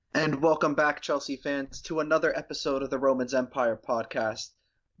And welcome back, Chelsea fans, to another episode of the Romans Empire podcast.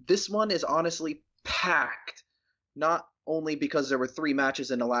 This one is honestly packed, not only because there were three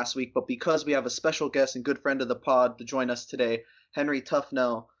matches in the last week, but because we have a special guest and good friend of the pod to join us today, Henry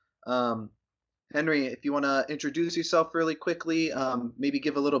Tufnell. Henry, if you want to introduce yourself really quickly, maybe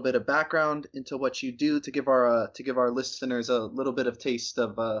give a little bit of background into what you do to give our listeners a little bit of taste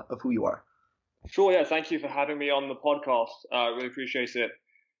of who you are. Sure, yeah. Thank you for having me on the podcast. Really appreciate it.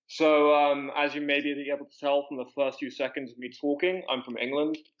 So, as you may be able to tell from the first few seconds of me talking, I'm from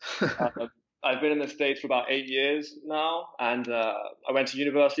England. I've been in the States for about 8 years now, and I went to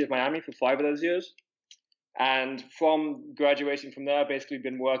University of Miami for 5 of those years. And from graduating from there, I've basically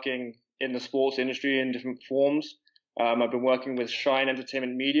been working in the sports industry in different forms. I've been working with Shine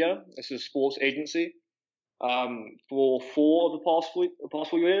Entertainment Media. This is a sports agency for 4 of the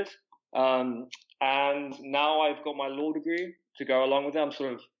past 4 years. And now I've got my law degree to go along with it. I'm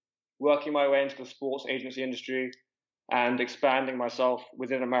sort of working my way into the sports agency industry and expanding myself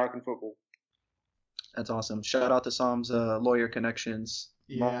within American football. That's awesome. Shout out to Sam's lawyer connections.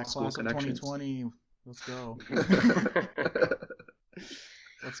 Yeah, class of 2020. Let's go.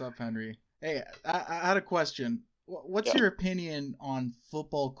 What's up, Henry? Hey, I had a question. What's your opinion on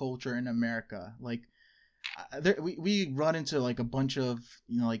football culture in America? Like, we run into like a bunch of,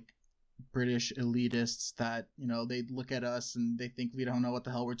 like British elitists that, they look at us and they think we don't know what the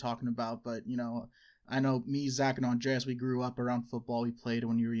hell we're talking about. But, I know me, Zach, and Andreas, we grew up around football. We played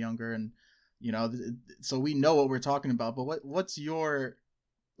when we were younger, and, so we know what we're talking about. But what's your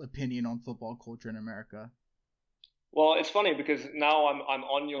opinion on football culture in America? Well, it's funny because now I'm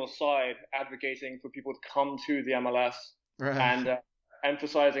on your side advocating for people to come to the MLS and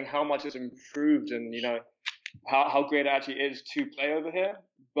emphasizing how much it's improved and, how great it actually is to play over here.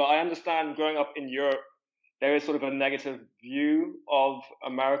 But I understand growing up in Europe, there is sort of a negative view of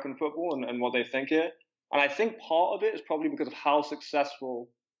American football and what they think here. And I think part of it is probably because of how successful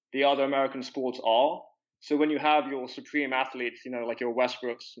the other American sports are. So when you have your supreme athletes, like your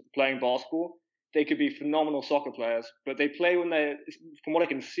Westbrooks playing basketball, they could be phenomenal soccer players, but they play from what I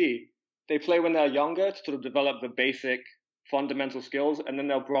can see, they play when they're younger to sort of develop the basic fundamental skills, and then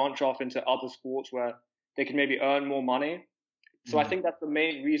they'll branch off into other sports where they can maybe earn more money. So I think that's the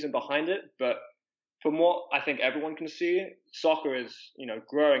main reason behind it. But from what I think everyone can see, soccer is,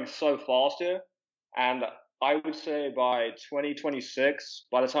 growing so fast here. And I would say by 2026,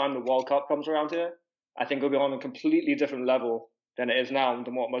 by the time the World Cup comes around here, I think it'll be on a completely different level than it is now,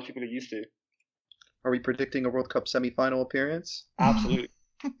 than what most people are used to. Are we predicting a World Cup semifinal appearance? Absolutely.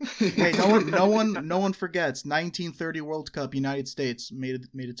 Hey, no one forgets 1930 World Cup. United States made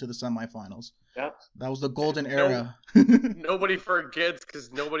it to the semifinals. Yeah. That was the golden era. Nobody forgets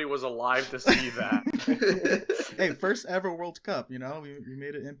because nobody was alive to see that. Hey, first ever World Cup. We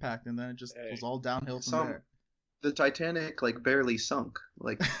made an impact, and then it just was all downhill from there. The Titanic barely sunk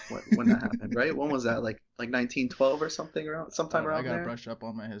when that happened, right? When was that? Like 1912 or something around there. I gotta brush up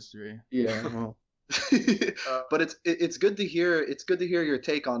on my history. Yeah. Well. But it's good to hear your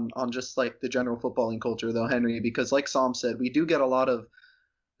take on just like the general footballing culture though, Henry, because like Sam said, we do get a lot of,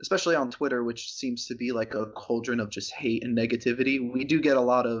 especially on Twitter, which seems to be like a cauldron of just hate and negativity. We do get a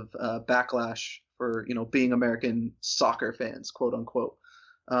lot of backlash for being American soccer fans, quote unquote.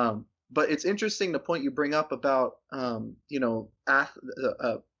 But it's interesting the point you bring up about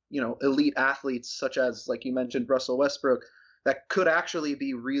elite athletes such as, like you mentioned, Russell Westbrook, that could actually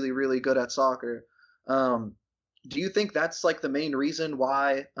be really, really good at soccer. Do you think that's like the main reason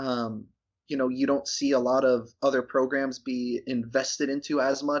why you don't see a lot of other programs be invested into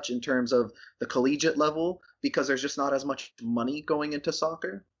as much in terms of the collegiate level, because there's just not as much money going into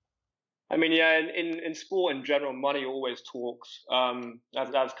soccer? I mean, yeah, in sport in general, money always talks.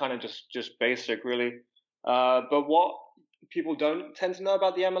 That's kind of just basic, really. But what people don't tend to know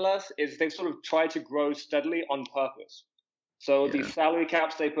about the MLS is they've sort of tried to grow steadily on purpose. So the salary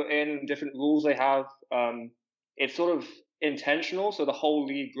caps they put in, different rules they have, it's sort of intentional. So the whole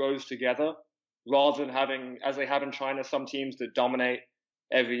league grows together rather than having, as they have in China, some teams that dominate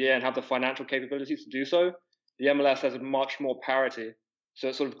every year and have the financial capabilities to do so. The MLS has much more parity. So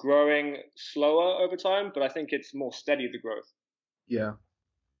it's sort of growing slower over time, but I think it's more steady, the growth. Yeah.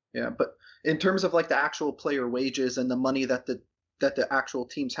 Yeah. But in terms of like the actual player wages and the money that the actual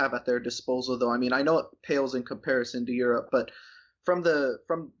teams have at their disposal, though, I mean, I know it pales in comparison to Europe, but from the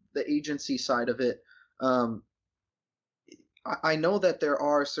agency side of it, I know that there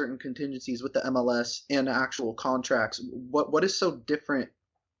are certain contingencies with the MLS and actual contracts. What is so different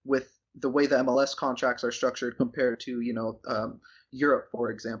with the way the MLS contracts are structured compared to Europe,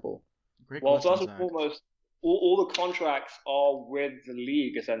 for example? Well, first and foremost, all the contracts are with the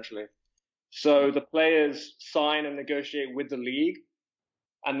league essentially. So the players sign and negotiate with the league,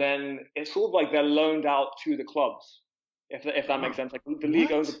 and then it's sort of like they're loaned out to the clubs, if that makes sense. Like the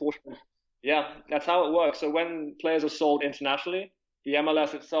league owns a portion. Yeah, that's how it works. So when players are sold internationally, the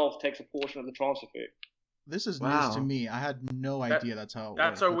MLS itself takes a portion of the transfer fee. This is news to me. I had no idea that's how it works.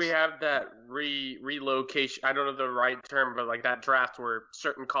 That's why we have that relocation. I don't know the right term, but like that draft where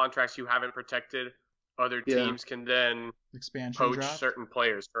certain contracts you haven't protected, other teams can then poach draft? certain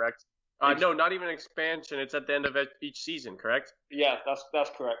players, correct? No, not even expansion. It's at the end of each season, correct? Yeah,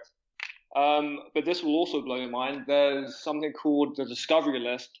 that's correct. But this will also blow your mind. There's something called the discovery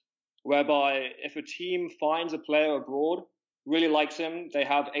list, whereby if a team finds a player abroad, really likes him, they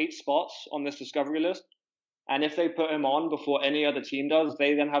have 8 spots on this discovery list. And if they put him on before any other team does,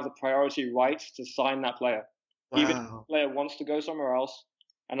 they then have the priority right to sign that player. Wow. Even if the player wants to go somewhere else,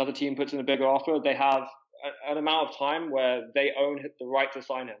 another team puts in a bigger offer, they have an amount of time where they own the right to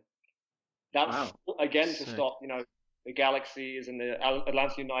sign him. That's, again, to stop, the Galaxies and the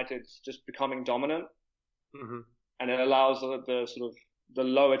Atlanta United just becoming dominant. Mm-hmm. And it allows the sort of the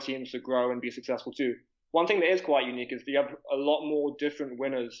lower teams to grow and be successful too. One thing that is quite unique is you have a lot more different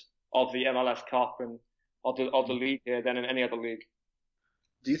winners of the MLS Cup and of the league here than in any other league.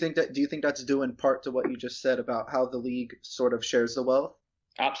 Do you think that's due in part to what you just said about how the league sort of shares the wealth?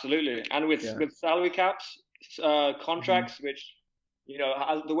 Absolutely, and with salary caps, contracts, which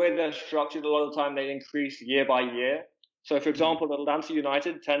the way they're structured, a lot of the time they increase year by year. So, for example, Atlanta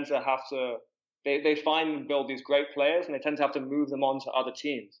United tend to have to they find and build these great players, and they tend to have to move them on to other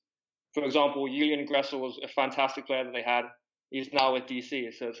teams. For example, Julian Gressel was a fantastic player that they had. He's now with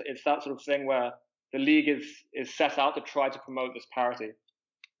DC, so it's that sort of thing where the league is set out to try to promote this parity.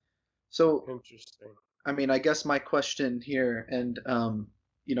 So interesting. I mean, I guess my question here, and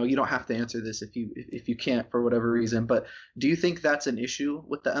you don't have to answer this if you can't for whatever reason, but do you think that's an issue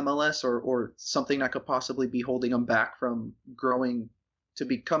with the MLS or something that could possibly be holding them back from growing to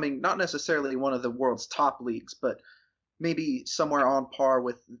becoming not necessarily one of the world's top leagues, but maybe somewhere on par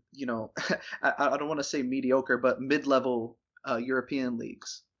with, I don't want to say mediocre, but mid-level European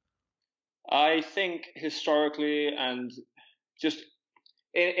leagues? I think historically and just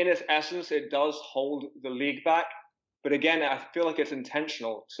in its essence, it does hold the league back. But again, I feel like it's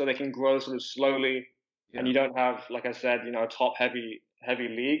intentional, so they can grow sort of slowly, and you don't have, like I said, a top heavy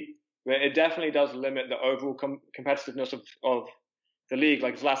league. But it definitely does limit the overall competitiveness of the league.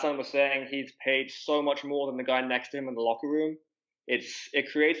 Like Zlatan was saying, he's paid so much more than the guy next to him in the locker room.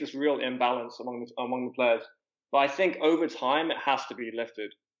 It creates this real imbalance among the players. But I think over time it has to be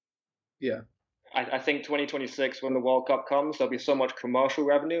lifted. Yeah. I think 2026, when the World Cup comes, there'll be so much commercial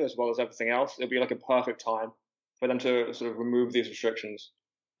revenue as well as everything else. It'll be like a perfect time for them to sort of remove these restrictions.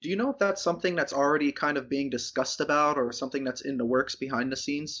 Do you know if that's something that's already kind of being discussed about or something that's in the works behind the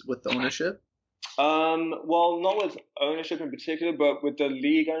scenes with the ownership? Well, not with ownership in particular, but with the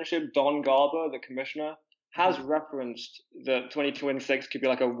league ownership. Don Garber, the commissioner, has referenced that 2026 could be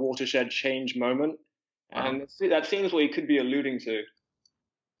like a watershed change moment. And that seems what he could be alluding to.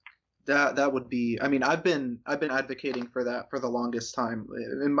 That would be. I mean, I've been advocating for that for the longest time.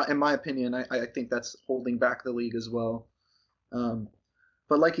 In my opinion, I think that's holding back the league as well.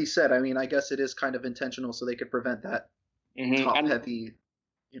 But like he said, I mean, I guess it is kind of intentional so they could prevent that top heavy.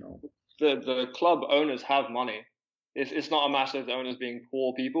 The club owners have money. It's not a matter of the owners being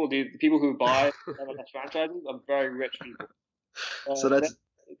poor people. The people who buy franchises are very rich people. So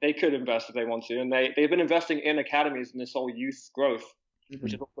they could invest if they want to, and they've been investing in academies and this whole youth growth.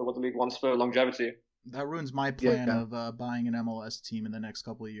 Which is also what the league wants for longevity. That ruins my plan of buying an MLS team in the next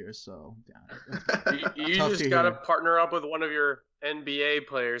couple of years. So you just gotta partner up with one of your NBA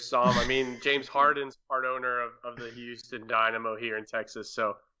players, Sam. I mean, James Harden's part owner of the Houston Dynamo here in Texas.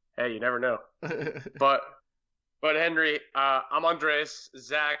 So hey, you never know. But Henry, I'm Andres.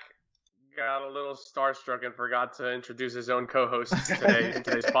 Zach got a little starstruck and forgot to introduce his own co-host today in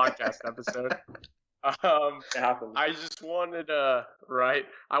today's podcast episode. I just wanted to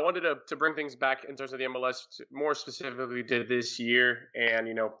bring things back in terms of the MLS, more specifically to this year. And,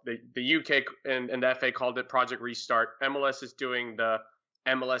 the UK and the FA called it Project Restart. MLS is doing the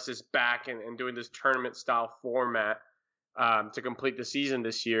MLS is back and doing this tournament style format to complete the season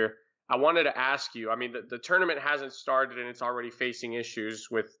this year. I wanted to ask you, I mean, the tournament hasn't started and it's already facing issues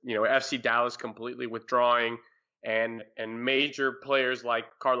with, FC Dallas completely withdrawing and major players like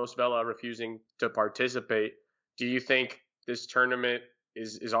Carlos Vela refusing to participate. Do you think this tournament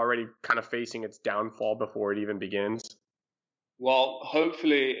is already kind of facing its downfall before it even begins? Well,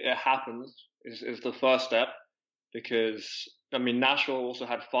 hopefully it happens is the first step, because, I mean, Nashville also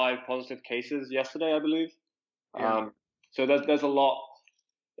had 5 positive cases yesterday, I believe. Yeah. So there's a lot.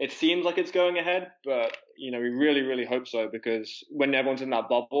 It seems like it's going ahead, but we really, really hope so, because when everyone's in that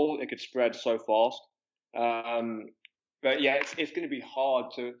bubble, it could spread so fast. But yeah, it's going to be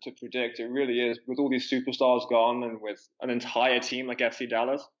hard to predict. It really is, with all these superstars gone and with an entire team like FC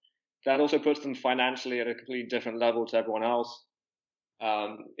Dallas. That also puts them financially at a completely different level to everyone else.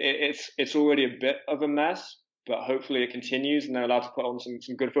 It's already a bit of a mess, but hopefully it continues and they're allowed to put on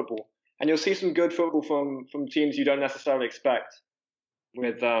some good football. And you'll see some good football from teams you don't necessarily expect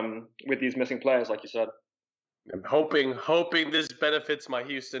with these missing players, like you said. I'm hoping this benefits my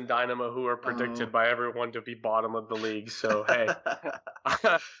Houston Dynamo, who are predicted by everyone to be bottom of the league. So hey,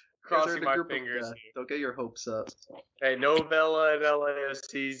 crossing my fingers. Don't get your hopes up. Hey, Novella and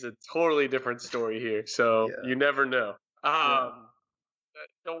LAFC is a totally different story here. So you never know.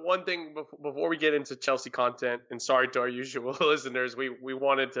 The one thing before we get into Chelsea content, and sorry to our usual listeners, we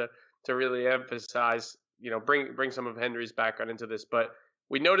wanted to really emphasize, bring some of Henry's background into this, but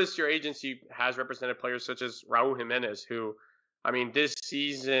we noticed your agency has represented players such as Raul Jimenez, who, I mean, this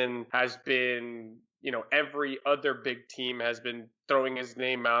season has been, every other big team has been throwing his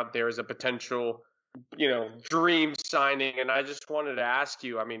name out there as a potential, dream signing. And I just wanted to ask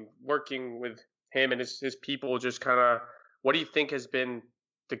you, I mean, working with him and his people, just kind of, what do you think has been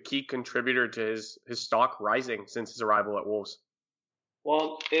the key contributor to his stock rising since his arrival at Wolves?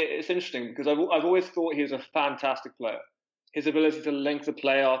 Well, it's interesting because I've always thought he was a fantastic player. His ability to link the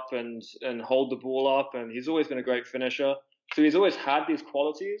play up and hold the ball up, and he's always been a great finisher. So he's always had these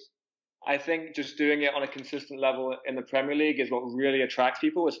qualities. I think just doing it on a consistent level in the Premier League is what really attracts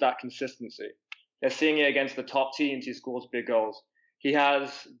people. It's that consistency. They're seeing it against the top teams. He scores big goals. He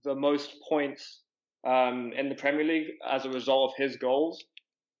has the most points in the Premier League as a result of his goals.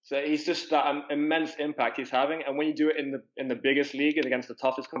 So he's just that immense impact he's having. And when you do it in the biggest league and against the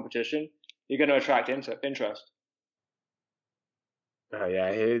toughest competition, you're going to attract interest.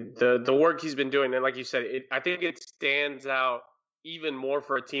 The work he's been doing, and like you said, I think it stands out even more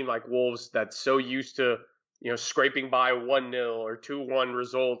for a team like Wolves that's so used to, scraping by 1-0 or 2-1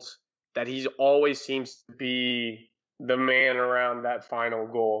 results, that he always seems to be the man around that final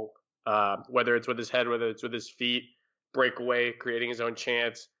goal, whether it's with his head, whether it's with his feet, breakaway, creating his own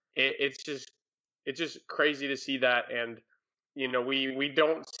chance. It's just crazy to see that, and we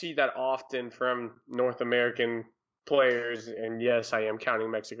don't see that often from North American players, and yes, I am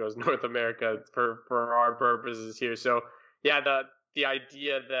counting Mexico as North America for our purposes here. So yeah, the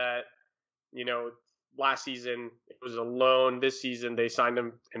idea that last season it was a loan, this season they signed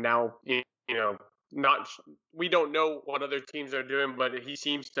him, and now we don't know what other teams are doing, but he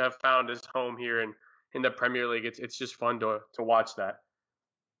seems to have found his home here in the Premier League. It's just fun to watch that.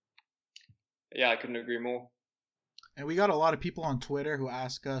 Yeah, I couldn't agree more. And we got a lot of people on Twitter who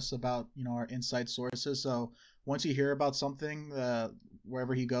ask us about our inside sources. So once you hear about something,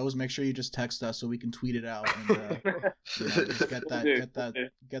 wherever he goes, make sure you just text us so we can tweet it out and just get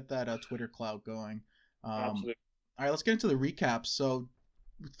that Twitter clout going. Absolutely. All right, let's get into the recaps. So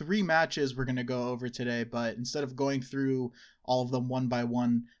 3 matches we're going to go over today, but instead of going through all of them one by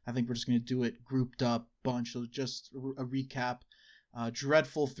one, I think we're just going to do it grouped up bunch. So just a recap.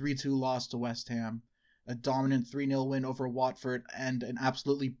 Dreadful 3-2 loss to West Ham, a dominant 3-0 win over Watford, and an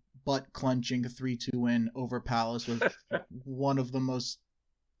absolutely butt-clenching 3-2 win over Palace with one of the most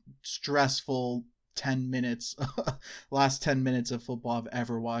stressful last 10 minutes of football I've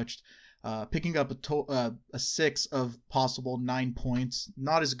ever watched. Picking up a 6 of possible 9 points.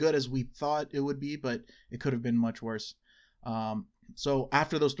 Not as good as we thought it would be, but it could have been much worse. So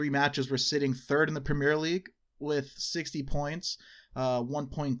after those 3 matches, we're sitting 3rd in the Premier League with 60 points, 1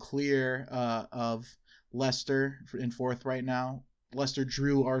 point clear of Leicester in 4th right now. Leicester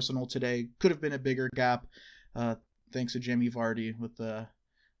drew Arsenal today. Could have been a bigger gap, thanks to Jamie Vardy with the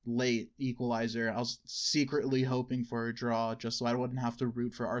late equalizer. I was secretly hoping for a draw just so I wouldn't have to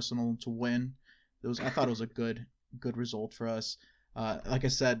root for Arsenal to win. I thought it was a good result for us. Like I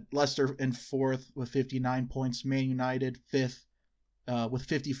said, Leicester in 4th with 59 points. Man United 5th with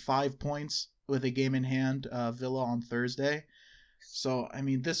 55 points with a game in hand. Villa on Thursday. So, I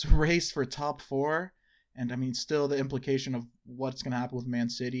mean, this race for top 4, and I mean, still the implication of what's going to happen with Man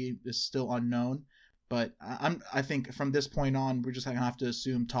City is still unknown. But I think from this point on, we're just going to have to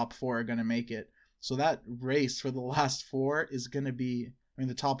assume top 4 are going to make it. So that race for the last 4 is going to be,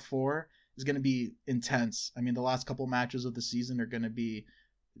 the top 4 is going to be intense. I mean, the last couple matches of the season are going to be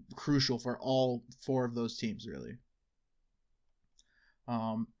crucial for all 4 of those teams, really.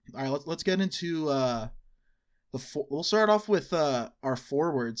 All right, let's get into we'll start off with our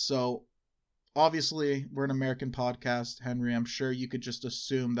forwards. So obviously we're an American podcast, Henry. I'm sure you could just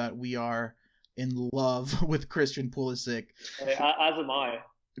assume that we are in love with Christian Pulisic. As am I.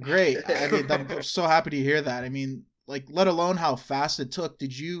 Great. I mean, I'm so happy to hear that. I mean, like, let alone how fast it took.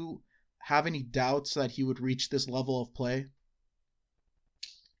 Did you have any doubts that he would reach this level of play?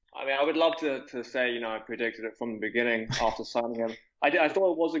 I mean, I would love to say, I predicted it from the beginning after signing him. I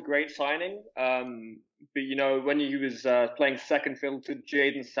thought it was a great signing. But, when he was playing second fiddle to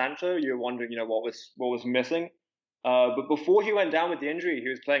Jadon Sancho, you were wondering, what was missing. But before he went down with the injury, he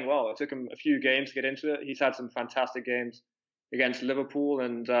was playing well. It took him a few games to get into it. He's had some fantastic games against Liverpool,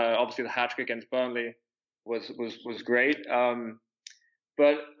 and obviously the hat-trick against Burnley was great.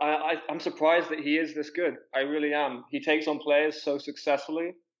 But I'm surprised that he is this good. I really am. He takes on players so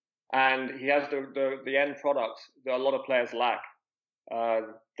successfully, and he has the end product that a lot of players lack.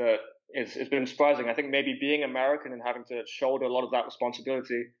 That it's been surprising. I think maybe being American and having to shoulder a lot of that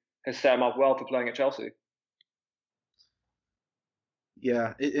responsibility has set him up well for playing at Chelsea.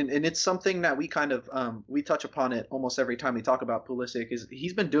 Yeah, and it's something that we kind of we touch upon it almost every time we talk about Pulisic. Is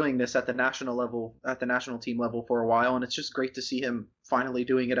he's been doing this at the national level, at the national team level for a while, and it's just great to see him finally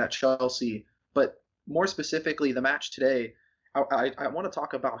doing it at Chelsea. But more specifically, the match today, I want to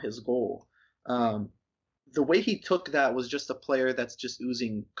talk about his goal. The way he took that was just a player that's just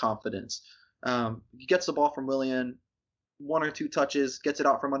oozing confidence. He gets the ball from Willian, one or two touches, gets it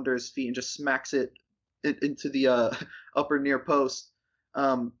out from under his feet, and just smacks it into the upper near post.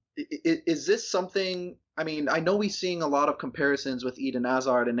 Is this something? I mean, I know we're seeing a lot of comparisons with Eden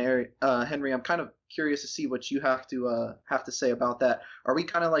Hazard and Henry. I'm kind of curious to see what you have to say about that. Are we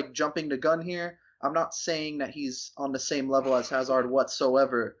kind of like jumping the gun here? I'm not saying that he's on the same level as Hazard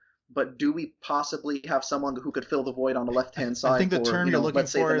whatsoever, but do we possibly have someone who could fill the void on the left-hand side? I think the term you're looking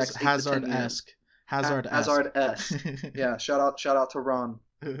for is Hazard-esque. Hazard-esque. Yeah, shout out to Ron.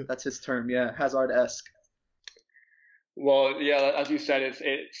 That's his term. Yeah, Hazard-esque. Well, yeah, as you said,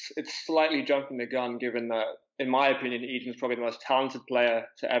 it's slightly jumping the gun, given that, in my opinion, Eden's probably the most talented player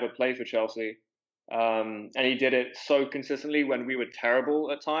to ever play for Chelsea. And he did it so consistently when we were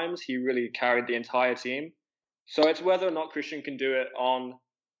terrible at times. He really carried the entire team. So it's whether or not Christian can do it on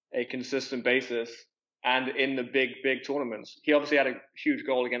a consistent basis and in the big tournaments. He obviously had a huge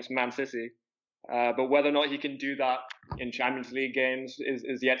goal against Man City, but whether or not he can do that in Champions League games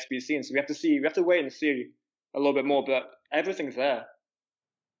is yet to be seen. So we have to wait and see a little bit more, but everything's there.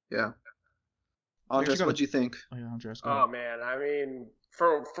 Yeah. Andres, what do you think? Oh man, I mean,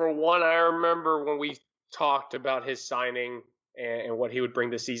 for one, I remember when we talked about his signing and what he would bring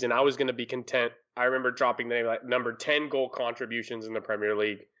this season, I was going to be content. I remember dropping the name like number 10 goal contributions in the Premier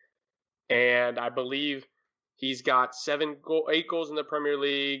League, and I believe he's got 8 goals in the Premier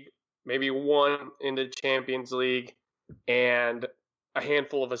League, maybe 1 in the Champions League, and a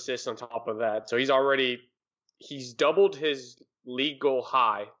handful of assists on top of that. So he's doubled his league goal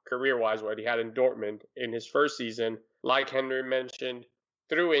high career-wise what he had in Dortmund in his first season. Like Henry mentioned,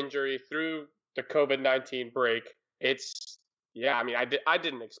 through injury, through the COVID-19 break, I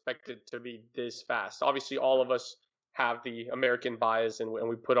didn't expect it to be this fast. Obviously, all of us have the American bias, and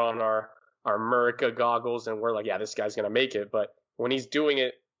we put on our America goggles, and we're like, yeah, this guy's going to make it. But when he's doing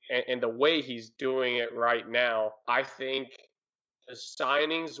it, and the way he's doing it right now, I think the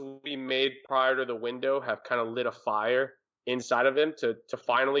signings we made prior to the window have kind of lit a fire inside of him to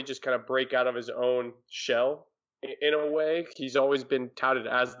finally just kind of break out of his own shell in a way. He's always been touted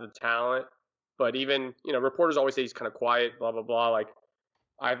as the talent, but even, reporters always say he's kind of quiet, blah, blah, blah. Like,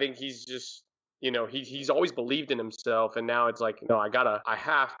 I think he's just, he's always believed in himself. And now it's like, no, I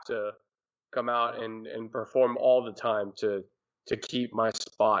have to come out and perform all the time to keep my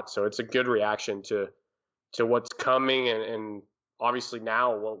spot. So it's a good reaction to what's coming and obviously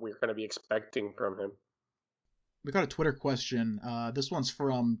now what we're going to be expecting from him. We got a Twitter question. This one's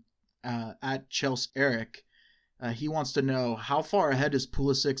from at Chelsea Eric. He wants to know, how far ahead is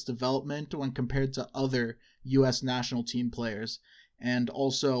Pulisic's development when compared to other U.S. national team players? And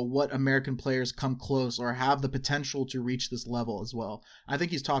also, what American players come close or have the potential to reach this level as well? I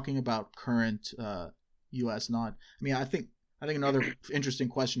think he's talking about current U.S. not. I mean, I think another interesting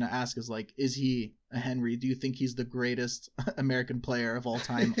question to ask is, like, is he a Henry? Do you think he's the greatest American player of all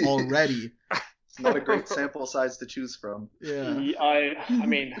time already? It's not a great sample size to choose from. Yeah. I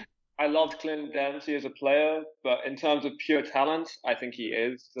mean, I loved Clint Dempsey as a player, but in terms of pure talent, I think he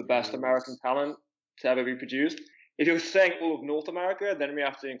is the best American talent to ever be produced. If you're saying all of North America, then we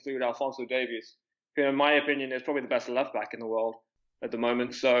have to include Alphonso Davies, who, in my opinion, is probably the best left back in the world at the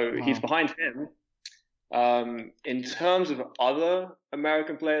moment. So He's behind him. In terms of other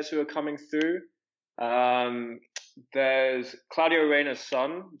American players who are coming through, there's Claudio Reyna's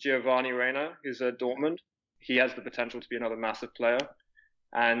son, Giovanni Reyna, who's at Dortmund. He has the potential to be another massive player.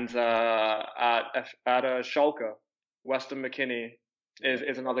 and at Schalke, Weston McKennie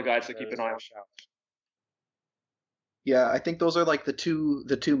is another guy to keep an eye on. Yeah, I think those are like the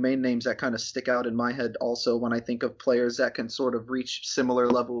two main names that kind of stick out in my head also when I think of players that can sort of reach similar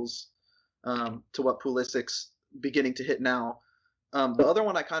levels to what Pulisic's beginning to hit now. The other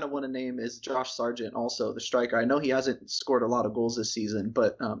one I kind of want to name is Josh Sargent, also the striker. I know he hasn't scored a lot of goals this season,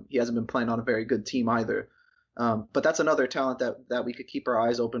 but he hasn't been playing on a very good team either. But that's another talent that we could keep our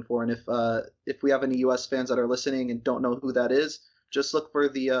eyes open for. And if we have any U.S. fans that are listening and don't know who that is, just look for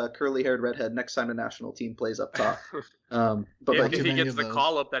the curly-haired redhead next time the national team plays up top. But if he gets the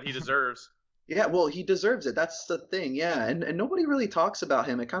call-up that he deserves. Yeah, well, he deserves it. That's the thing, yeah. And nobody really talks about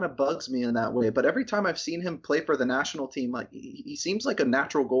him. It kind of bugs me in that way. But every time I've seen him play for the national team, like he seems like a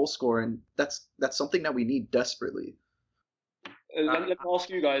natural goal scorer, and that's something that we need desperately. Let me ask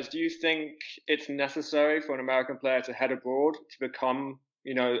you guys, do you think it's necessary for an American player to head abroad to become,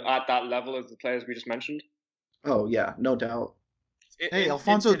 at that level of the players we just mentioned? Oh, yeah, no doubt. Hey,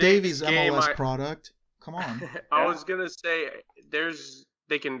 Alphonso Davies, MLS product. Come on. I was going to say,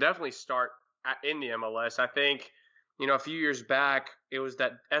 they can definitely start in the MLS. I think, a few years back, it was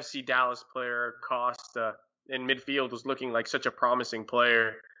that FC Dallas player, Costa, in midfield was looking like such a promising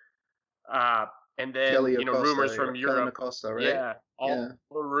player. And then, Kelly Acosta, rumors from Europe. Acosta, right? Yeah. All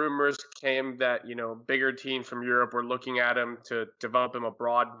the rumors came that, bigger teams from Europe were looking at him to develop him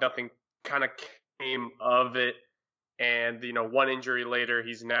abroad. Nothing kind of came of it. And, one injury later,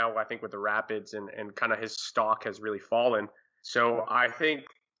 he's now, I think, with the Rapids, and kind of his stock has really fallen. So I think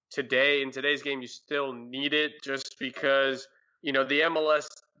in today's game, you still need it just because, the MLS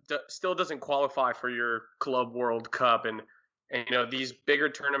still doesn't qualify for your Club World Cup. And these bigger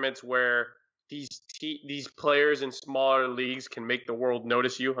tournaments where these players in smaller leagues can make the world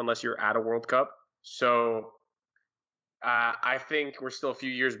notice you unless you're at a World Cup. So I think we're still a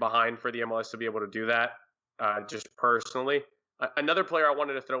few years behind for the MLS to be able to do that. Just personally, another player I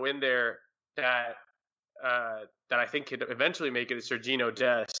wanted to throw in there that I think could eventually make it is Sergiño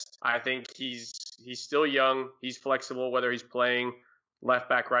Dest. I think he's still young. He's flexible, whether he's playing left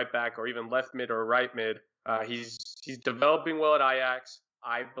back, right back, or even left mid or right mid. He's developing well at Ajax.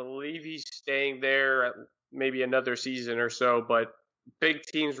 I believe he's staying there at maybe another season or so, but big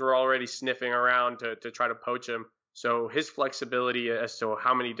teams were already sniffing around to try to poach him. So his flexibility as to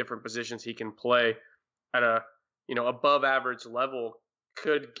how many different positions he can play at a above average level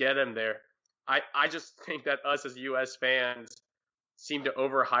could get him there. I just think that us as U.S. fans seem to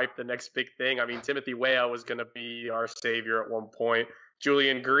overhype the next big thing. I mean, Timothy Weah was going to be our savior at one point.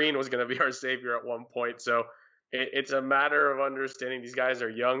 Julian Green was going to be our savior at one point. So it's a matter of understanding these guys are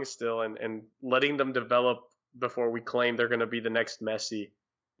young still and letting them develop before we claim they're going to be the next Messi.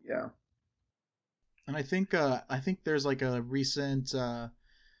 Yeah. And I think there's like a recent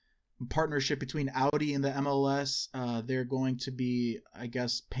partnership between Audi and the MLS. They're going to be, I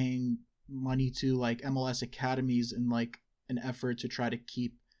guess, paying money to like MLS academies in like an effort to try to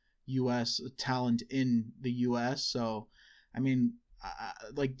keep U.S. talent in the U.S. So, I mean,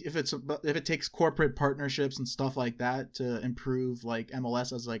 like if it takes corporate partnerships and stuff like that to improve like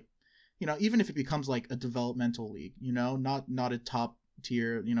MLS as like, even if it becomes like a developmental league, not a top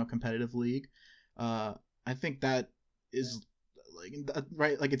tier, competitive league. I think that is like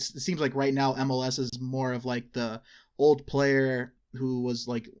right. Like it seems like right now MLS is more of like the old player who was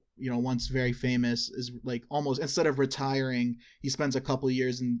like, once very famous, is like almost, instead of retiring, he spends a couple of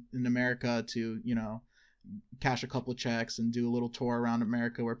years in America to, cash a couple of checks and do a little tour around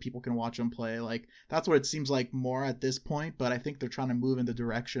America where people can watch him play. Like that's what it seems like more at this point, but I think they're trying to move in the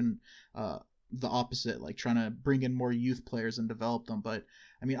direction the opposite, like trying to bring in more youth players and develop them. But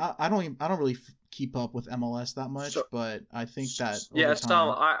I mean, I don't really keep up with MLS that much, but I think that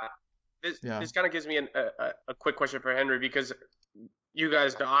this kind of gives me a quick question for Henry, because you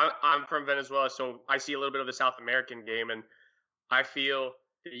guys know I'm from Venezuela, so I see a little bit of the South American game, and I feel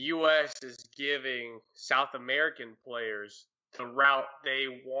the U.S. is giving South American players the route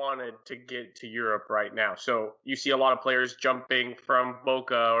they wanted to get to Europe right now. So you see a lot of players jumping from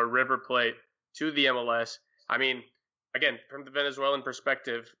Boca or River Plate to the MLS. I mean, again, from the Venezuelan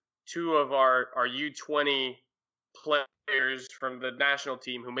perspective, two of our U20 players from the national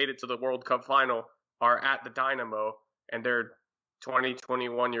team who made it to the World Cup final are at the Dynamo, and they're 20,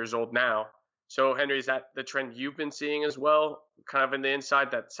 21 years old now. So, Henry, is that the trend you've been seeing as well, kind of in the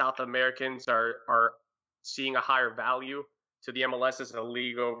inside, that South Americans are seeing a higher value to the MLS as a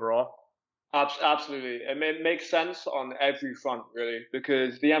league overall? Absolutely. It makes sense on every front, really,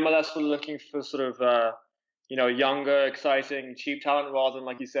 because the MLS were looking for sort of, younger, exciting, cheap talent rather than,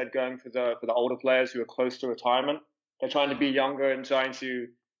 like you said, going for the older players who are close to retirement. They're trying to be younger and trying to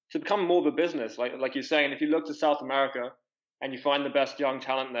become more of a business. Like you're saying, if you look to South America and you find the best young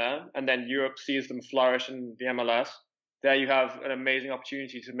talent there, and then Europe sees them flourish in the MLS, there you have an amazing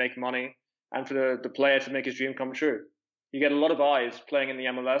opportunity to make money and for the player to make his dream come true. You get a lot of eyes playing in the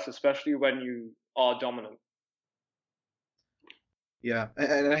MLS, especially when you are dominant. Yeah,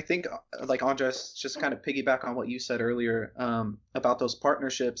 and I think, like Andres, just kind of piggyback on what you said earlier about those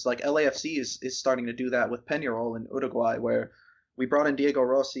partnerships. Like LAFC is starting to do that with Peñarol in Uruguay, where we brought in Diego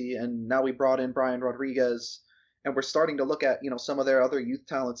Rossi, and now we brought in Brian Rodriguez, and we're starting to look at some of their other youth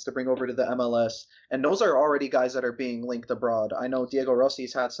talents to bring over to the MLS, and those are already guys that are being linked abroad. I know Diego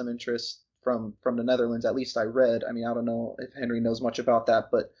Rossi's had some interest from the Netherlands, at least I read. I mean, I don't know if Henry knows much about that,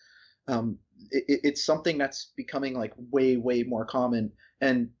 but it's something that's becoming like way more common.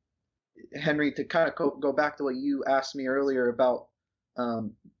 And Henry, to kind of go back to what you asked me earlier about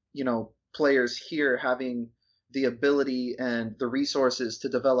players here having the ability and the resources to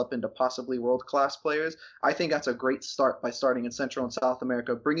develop into possibly world-class players, I think that's a great start by starting in Central and South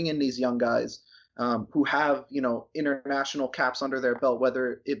America, bringing in these young guys who have international caps under their belt,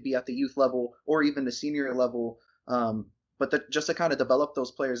 whether it be at the youth level or even the senior level, but just to kind of develop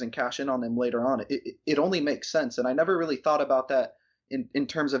those players and cash in on them later on. It only makes sense, and I never really thought about that in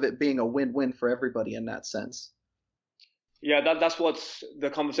terms of it being a win-win for everybody in that sense. Yeah, that's what's the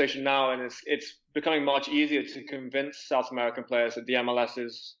conversation now, and it's becoming much easier to convince South American players that the MLS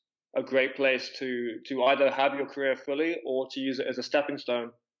is a great place to either have your career fully or to use it as a stepping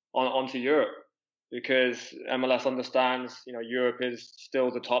stone onto Europe, because MLS understands Europe is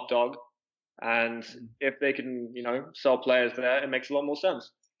still the top dog, and if they can sell players there, it makes a lot more sense.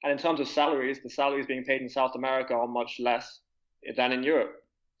 And in terms of salaries, the salaries being paid in South America are much less than in Europe.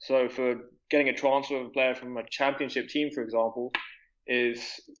 So for getting a transfer of a player from a championship team, for example,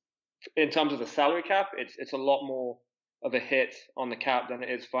 is, in terms of the salary cap, it's a lot more of a hit on the cap than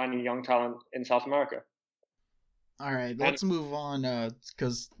it is finding young talent in South America. All right, let's move on,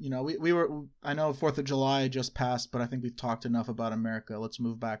 because we were, I know 4th of July just passed, but I think we've talked enough about America. Let's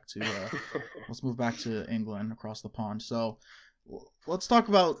move back to England, across the pond. So let's talk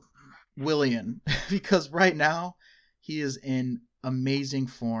about Willian, because right now he is in amazing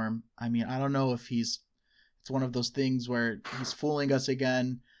form. I mean, I don't know if it's one of those things where he's fooling us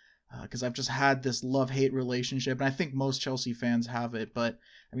again, because I've just had this love-hate relationship, and I think most Chelsea fans have it. But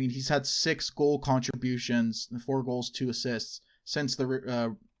I mean, he's had 6 goal contributions, 4 goals, 2 assists since the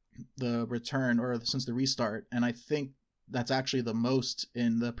return, or since the restart, and I think that's actually the most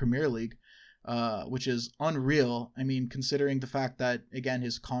in the Premier League, which is unreal. I mean, considering the fact that, again,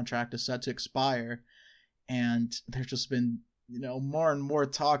 his contract is set to expire, and there's just been more and more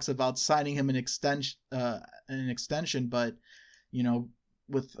talks about signing him an extension, but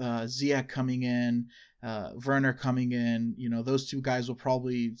with Ziyech coming in, Werner coming in, those 2 guys will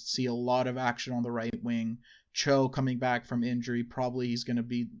probably see a lot of action on the right wing. Cho coming back from injury, probably he's going to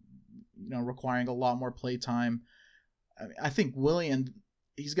be requiring a lot more play time. I think Willian,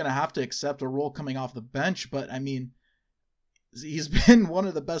 he's going to have to accept a role coming off the bench, but I mean, he's been one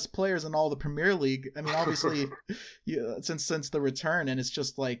of the best players in all the Premier League. I mean, obviously, since the return, and it's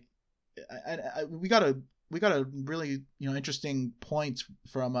just like, we got a really interesting point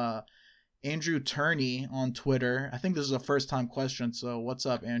from Andrew Turney on Twitter. I think this is a first time question, so what's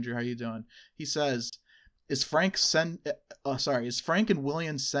up, Andrew? How you doing? He says, Is Frank and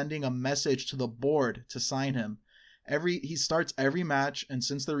Willian sending a message to the board to sign him? He starts every match, and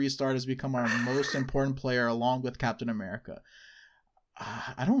since the restart has become our most important player along with Captain America.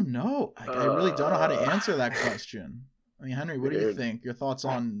 I don't know. I really don't know how to answer that question. I mean, Henry, what do you think? Your thoughts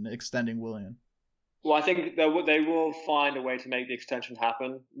on extending Willian? Well, I think they will find a way to make the extension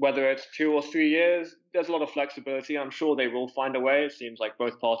happen. Whether it's 2 or 3 years, there's a lot of flexibility. I'm sure they will find a way. It seems like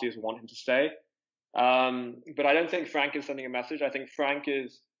both parties want him to stay. But I don't think Frank is sending a message. I think Frank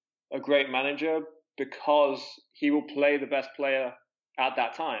is a great manager because he will play the best player at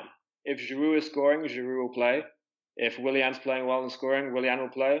that time. If Giroud is scoring, Giroud will play. If Willian's playing well and scoring, Willian will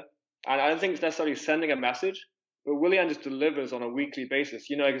play. And I don't think it's necessarily sending a message, but Willian just delivers on a weekly basis.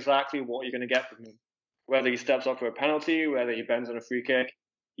 You know exactly what you're going to get from him. Whether he steps up for a penalty, whether he bends on a free kick,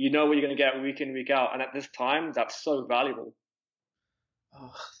 you know what you're going to get week in, week out. And at this time, that's so valuable.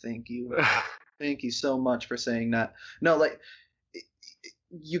 Oh, thank you. Thank you so much for saying that. No,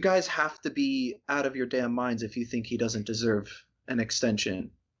 you guys have to be out of your damn minds if you think he doesn't deserve an extension.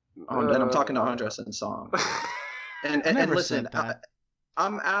 And I'm talking to Andres and Song. And listen,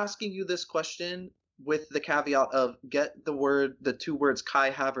 I'm asking you this question with the caveat of get the 2 words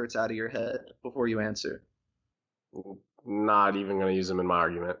Kai Havertz out of your head before you answer. Not even going to use them in my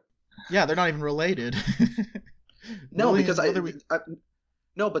argument. Yeah, they're not even related. No, because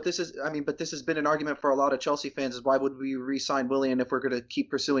no, but this has been an argument for a lot of Chelsea fans is why would we re-sign Willian if we're going to keep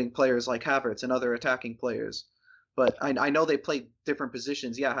pursuing players like Havertz and other attacking players? But I know they play different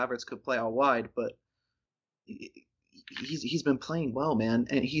positions. Yeah, Havertz could play out wide, but he's been playing well, man,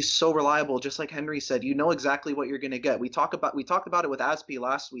 and he's so reliable. Just like Henry said, you know exactly what you're going to get. We talked about it with Aspi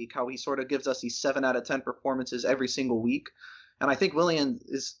last week, how he sort of gives us these 7 out of 10 performances every single week, and I think Willian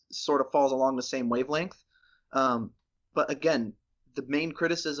is sort of falls along the same wavelength. But again, the main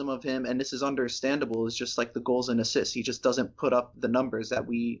criticism of him, and this is understandable, is just like the goals and assists. He just doesn't put up the numbers that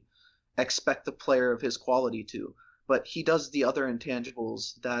we expect a player of his quality to. But he does the other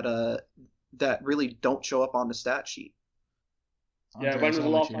intangibles that really don't show up on the stat sheet. Yeah, when was the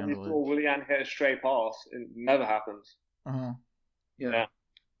last time you saw Willian hit a straight pass? It never happens. Uh-huh. Yeah.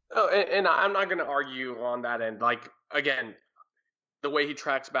 Oh, and I'm not going to argue on that end. Like, again, the way he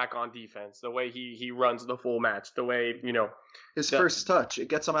tracks back on defense, the way he runs the full match, the way, his first touch, it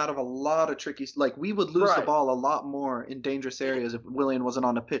gets him out of a lot of tricky, like we would lose the ball a lot more in dangerous areas if Willian wasn't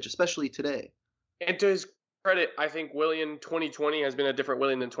on the pitch, especially today. And to his credit, I think Willian 2020 has been a different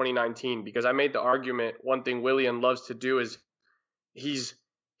Willian than 2019, because I made the argument, one thing Willian loves to do is he's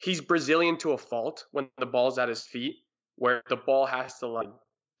Brazilian to a fault when the ball's at his feet, where the ball has to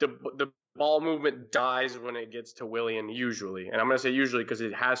the ball movement dies when it gets to Willian usually. And I'm going to say usually because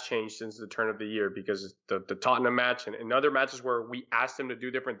it has changed since the turn of the year, because the Tottenham match and other matches where we asked him to do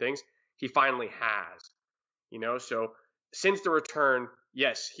different things, he finally has, so since the return,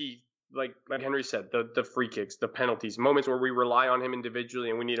 yes, he, like Henry said, the free kicks, the penalties, moments where we rely on him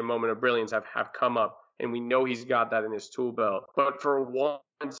individually and we need a moment of brilliance have come up, and we know he's got that in his tool belt. But for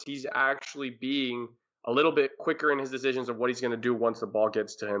once, he's actually being a little bit quicker in his decisions of what he's going to do once the ball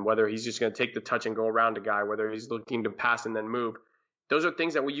gets to him, whether he's just going to take the touch and go around a guy, whether he's looking to pass and then move. Those are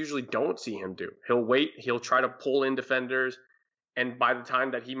things that we usually don't see him do. He'll wait, he'll try to pull in defenders, and by the time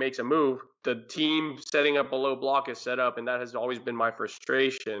that he makes a move, the team setting up a low block is set up, and that has always been my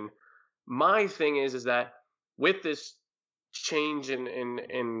frustration. My thing is that with this change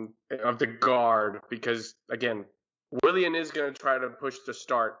in of the guard, because again, Willian is going to try to push to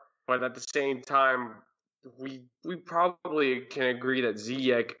start, but at the same time, we probably can agree that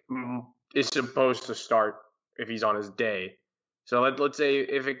Ziyech is supposed to start if he's on his day. So let's say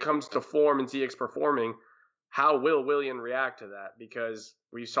if it comes to form and Ziyech's performing, how will Willian react to that? Because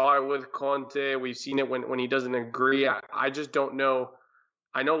we saw it with Conte, we've seen it when he doesn't agree. I just don't know.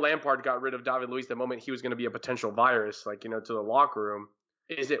 I know Lampard got rid of David Luiz the moment he was going to be a potential virus, to the locker room.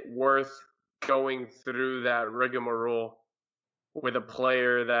 Is it worth going through that rigmarole with a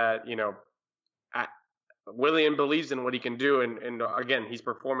player that, Willian believes in what he can do, and again, he's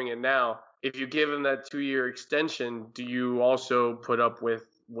performing it now. If you give him that 2-year extension, do you also put up with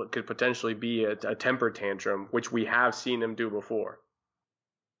what could potentially be a temper tantrum, which we have seen him do before?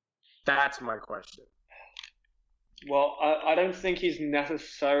 That's my question. Well, I don't think he's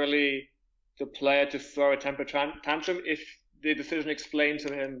necessarily the player to throw a temper tantrum if the decision explained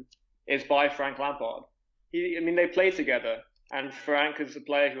to him is by Frank Lampard. They play together, and Frank is a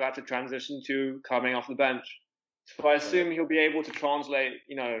player who had to transition to coming off the bench. So I assume he'll be able to translate,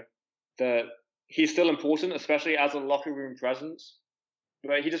 that he's still important, especially as a locker room presence.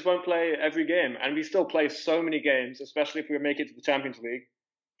 But he just won't play every game, and we still play so many games, especially if we make it to the Champions League,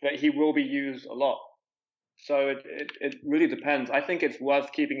 that he will be used a lot. So it really depends. I think it's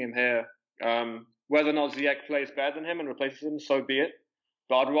worth keeping him here. Whether or not Ziyech plays better than him and replaces him, so be it.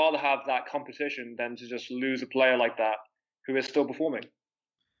 But I'd rather have that competition than to just lose a player like that who is still performing.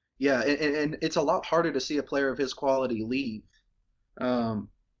 Yeah, and it's a lot harder to see a player of his quality leave.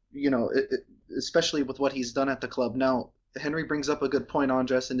 Especially with what he's done at the club. Now, Henry brings up a good point,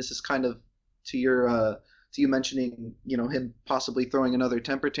 Andres, and this is kind of to you mentioning, him possibly throwing another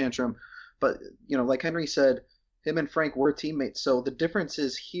temper tantrum. But, like Henry said, him and Frank were teammates. So the difference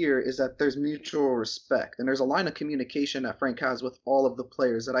is that there's mutual respect. And there's a line of communication that Frank has with all of the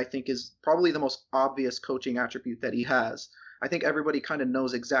players that I think is probably the most obvious coaching attribute that he has. I think everybody kind of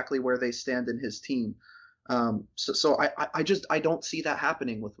knows exactly where they stand in his team. So I don't see that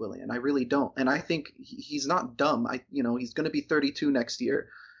happening with Willian. I really don't. And I think he's not dumb. He's going to be 32 next year.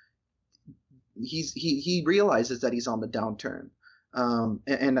 He realizes that he's on the downturn.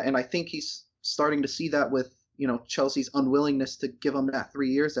 And I think he's starting to see that with, Chelsea's unwillingness to give him that 3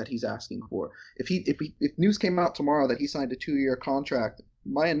 years that he's asking for. If news came out tomorrow that he signed a 2-year contract,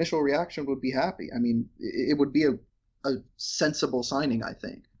 my initial reaction would be happy. I mean, it would be a sensible signing, I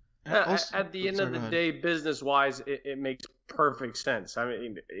think. At the end of the day, business-wise, it makes perfect sense. I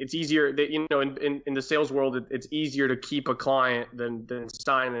mean, it's easier that, in the sales world, it's easier to keep a client than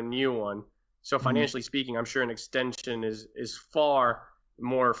sign a new one. So financially speaking, I'm sure an extension is far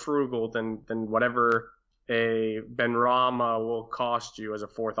more frugal than whatever a Benrahma will cost you as a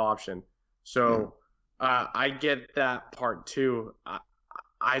fourth option. So I get that part too.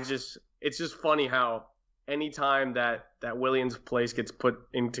 It's just funny how anytime that Williams' place gets put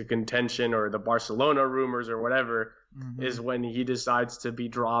into contention, or the Barcelona rumors or whatever, is when he decides to be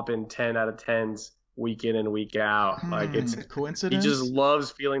dropping 10 out of 10s week in and week out. Like, it's coincidence. He just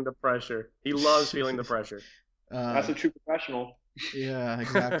loves feeling the pressure. He loves feeling the pressure. That's a true professional. Yeah,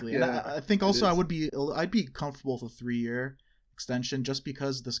 exactly. And I think also I'd be comfortable with a 3-year extension, just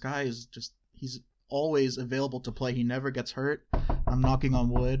because this guy is he's always available to play. He never gets hurt. I'm knocking on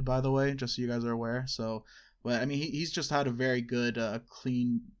wood, by the way, just so you guys are aware. So, but I mean, he's just had a very good,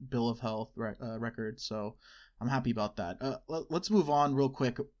 clean bill of health record. So I'm happy about that. Let's move on real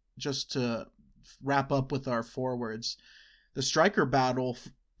quick, just to wrap up with our forwards. The striker battle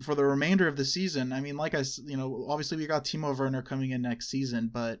for the remainder of the season. I mean, obviously we got Timo Werner coming in next season,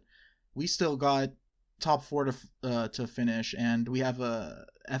 but we still got top 4 to finish, and we have a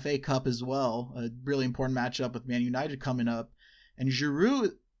FA Cup as well, a really important matchup with Man United coming up, and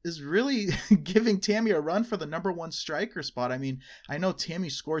Giroud is really giving Tammy a run for the number 1 striker spot. I mean, I know Tammy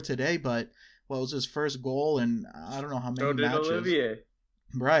scored today, but it was his first goal, and I don't know how many matches. So did Olivier.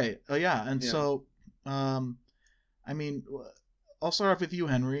 Right. Oh yeah, and so, I mean, I'll start off with you,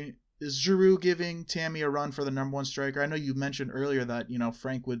 Henry. Is Giroud giving Tammy a run for the number 1 striker? I know you mentioned earlier that,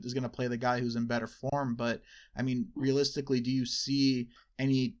 Frank is going to play the guy who's in better form, but I mean, realistically, do you see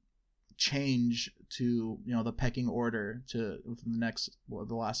any change to, the pecking order within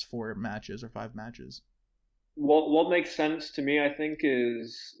the last 4 matches or 5 matches? What makes sense to me, I think,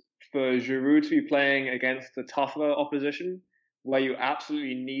 is for Giroud to be playing against the tougher opposition, where you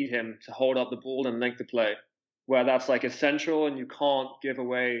absolutely need him to hold up the ball and link the play. Where that's like essential and you can't give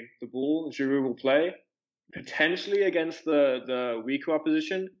away the ball, Giroud will play. Potentially against the weaker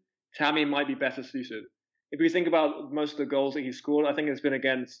opposition, Tammy might be better suited. If we think about most of the goals that he scored, I think it's been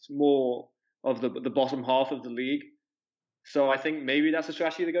against more of the bottom half of the league. So I think maybe that's a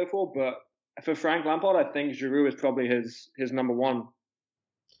strategy to go for. But for Frank Lampard, I think Giroud is probably his number 1.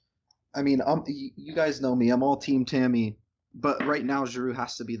 I mean, you guys know me. I'm all team Tammy. But right now, Giroud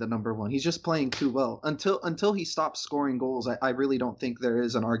has to be the number 1. He's just playing too well. Until he stops scoring goals, I really don't think there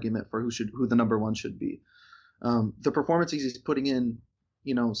is an argument for who the number 1 should be. The performances he's putting in,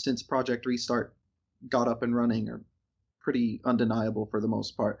 since Project Restart got up and running, are pretty undeniable for the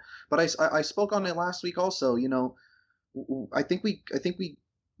most part. But I spoke on it last week also. I think we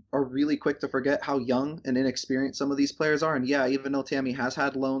are really quick to forget how young and inexperienced some of these players are. And yeah, even though Tammy has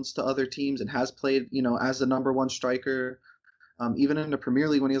had loans to other teams and has played, as the number 1 striker. Even in the Premier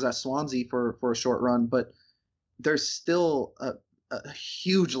League when he was at Swansea for a short run, but there's still a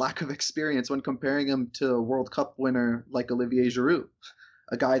huge lack of experience when comparing him to a World Cup winner like Olivier Giroud,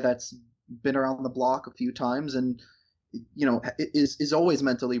 a guy that's been around the block a few times and is always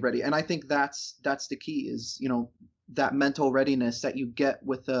mentally ready. And I think that's the key is that mental readiness that you get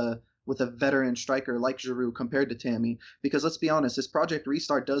with a veteran striker like Giroud compared to Tammy. Because let's be honest, this Project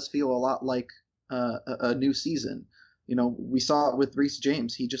Restart does feel a lot like a new season. We saw it with Reece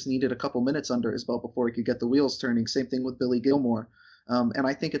James. He just needed a couple minutes under his belt before he could get the wheels turning. Same thing with Billy Gilmore. And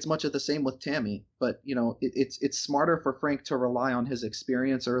I think it's much of the same with Tammy. But, it's smarter for Frank to rely on his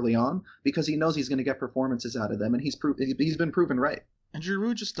experience early on because he knows he's going to get performances out of them. And he's been proven right. And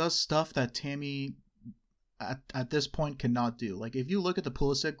Giroud just does stuff that Tammy at this point cannot do. Like, if you look at the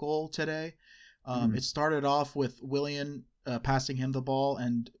Pulisic goal today, it started off with Willian passing him the ball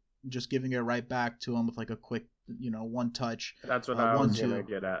and just giving it right back to him with like a quick, one touch. That's what I was gonna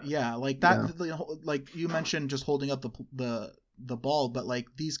get at. Yeah, like that. Yeah. Like you mentioned, just holding up the ball, but like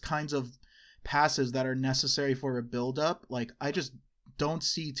these kinds of passes that are necessary for a build up, like I just don't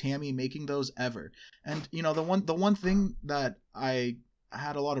see Tammy making those ever. And the one thing that I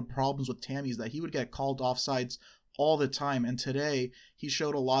had a lot of problems with Tammy is that he would get called offsides all the time. And today he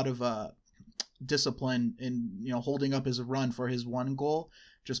showed a lot of discipline in holding up his run for his 1 goal.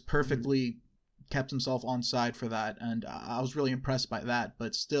 Just perfectly kept himself onside for that, and I was really impressed by that.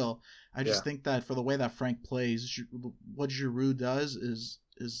 But still, I just think that for the way that Frank plays, what Giroud does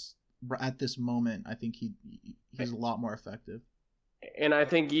is at this moment, I think he's a lot more effective. And I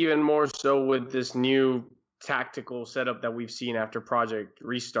think even more so with this new tactical setup that we've seen after Project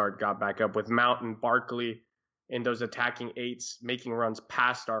Restart got back up with Mount and Barkley and those attacking 8s making runs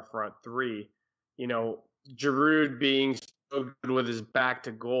past our front 3. Giroud being so good with his back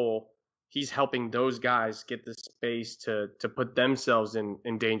to goal, he's helping those guys get the space to put themselves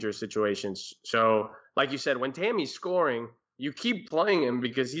in dangerous situations. So, like you said, when Tammy's scoring, you keep playing him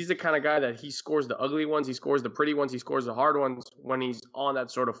because he's the kind of guy that he scores the ugly ones, he scores the pretty ones, he scores the hard ones when he's on that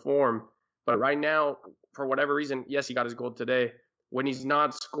sort of form. But right now, for whatever reason, yes, he got his goal today. When he's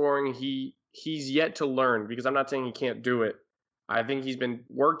not scoring, he's yet to learn, because I'm not saying he can't do it. I think he's been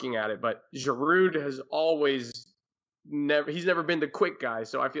working at it, but Giroud has he's never been the quick guy.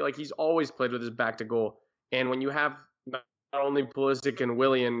 So I feel like he's always played with his back to goal. And when you have not only Pulisic and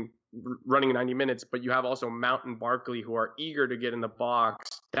Willian running 90 minutes, but you have also Mount and Barkley who are eager to get in the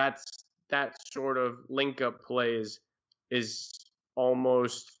box, that sort of link-up play is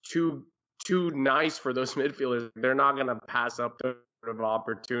almost too nice for those midfielders. They're not going to pass up those sort of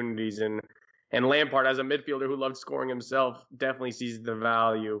opportunities. And Lampard, as a midfielder who loves scoring himself, definitely sees the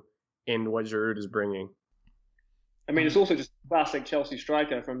value in what Giroud is bringing. I mean, it's also just classic Chelsea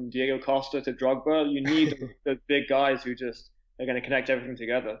striker, from Diego Costa to Drogba. You need the big guys who just are going to connect everything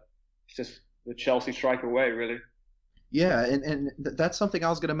together. It's just the Chelsea striker way, really. Yeah, and that's something I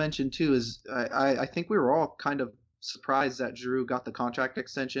was going to mention too. Is I think we were all kind of surprised that Giroud got the contract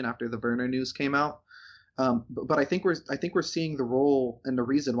extension after the Werner news came out. But I think we're seeing the role, and the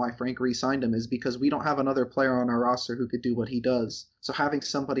reason why Frank re-signed him is because we don't have another player on our roster who could do what he does. So having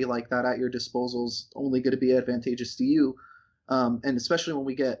somebody like that at your disposal is only going to be advantageous to you. And especially when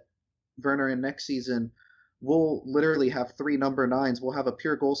we get Werner in next season, we'll literally have 3 number 9s. We'll have a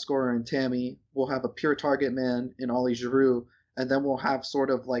pure goal scorer in Tammy. We'll have a pure target man in Ollie Giroud. And then we'll have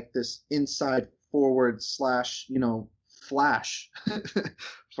sort of like this inside forward / flash,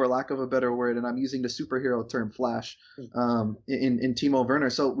 for lack of a better word, and I'm using the superhero term flash, in Timo Werner.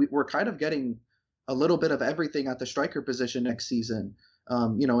 So we're kind of getting a little bit of everything at the striker position next season,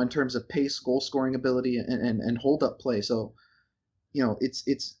 in terms of pace, goal scoring ability, and hold up play. So,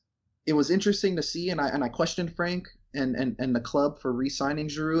 it was interesting to see, and I questioned Frank and the club for re-signing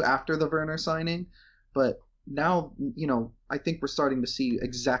Giroud after the Werner signing, but now, I think we're starting to see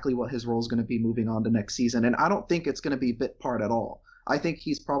exactly what his role is going to be moving on to next season. And I don't think it's going to be bit part at all. I think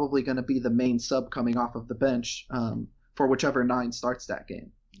he's probably going to be the main sub coming off of the bench for whichever 9 starts that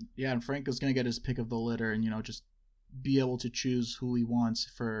game. Yeah, and Frank is going to get his pick of the litter and, just be able to choose who he wants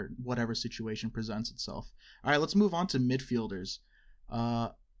for whatever situation presents itself. All right, let's move on to midfielders.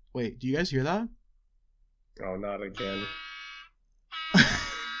 Wait, do you guys hear that? Oh, not again.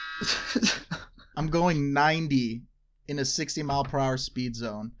 I'm going 90 in a 60-mile-per-hour speed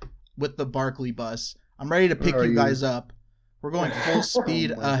zone with the Barkley bus. I'm ready to pick you guys up. We're going full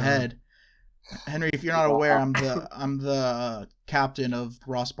speed ahead. God. Henry, if you're not aware, I'm the captain of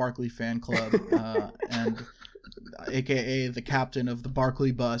Ross Barkley fan club, and AKA the captain of the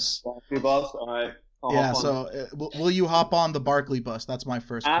Barkley bus. Barkley bus, all right. Yeah, so will you hop on the Barkley bus? That's my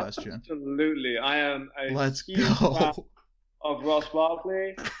first question. Absolutely. I am a Let's huge go. fan of Ross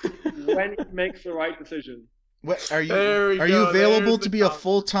Barkley when he makes the right decision. What, are you available to be a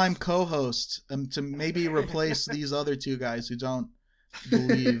full-time co-host to maybe replace these other 2 guys who don't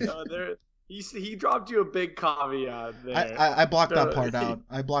believe? He dropped you a big caveat there. I blocked that part out.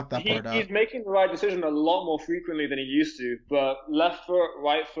 He's making the right decision a lot more frequently than he used to, but left foot,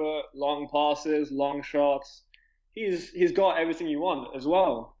 right foot, long passes, long shots. He's got everything you want as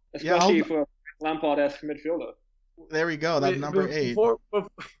well, especially for Lampard-esque midfielder. There we go. That's number 8.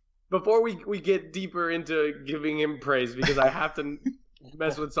 Before we get deeper into giving him praise, because I have to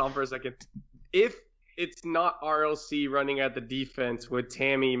mess with Sam for a second. If it's not RLC running at the defense with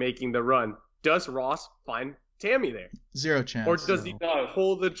Tammy making the run, does Ross find Tammy there? 0 chance. Or does he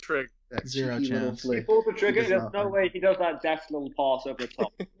pull the trigger? 0 chance. He pulls the trigger. There's no way he does that deft little pass over the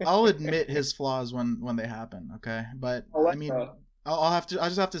top. I'll admit his flaws when they happen, okay? But I mean, I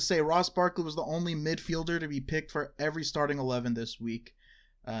just have to say, Ross Barkley was the only midfielder to be picked for every starting 11 this week.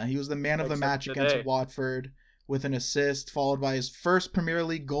 He was the man of the match against Watford with an assist, followed by his first Premier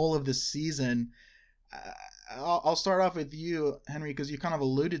League goal of the season. I'll start off with you, Henry, because you kind of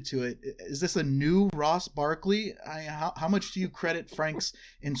alluded to it. Is this a new Ross Barkley? How much do you credit Frank's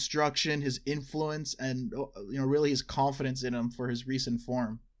instruction, his influence, and really his confidence in him for his recent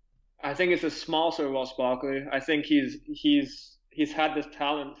form? I think it's a smarter Ross Barkley. I think he's had this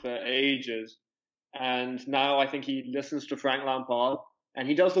talent for ages, and now I think he listens to Frank Lampard. And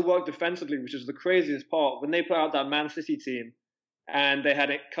he does the work defensively, which is the craziest part. When they put out that Man City team and they had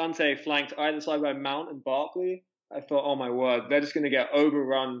Kante flanked either side by Mount and Barkley, I thought, oh my word, they're just going to get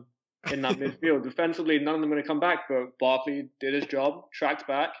overrun in that midfield. Defensively, none of them are going to come back, but Barkley did his job, tracked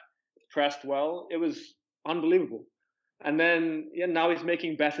back, pressed well. It was unbelievable. And then now he's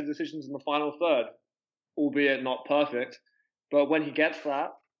making better decisions in the final third, albeit not perfect. But when he gets that,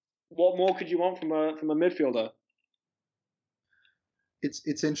 what more could you want from a midfielder?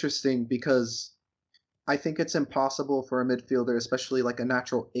 It's interesting because I think it's impossible for a midfielder, especially like a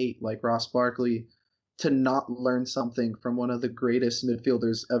natural 8 like Ross Barkley, to not learn something from one of the greatest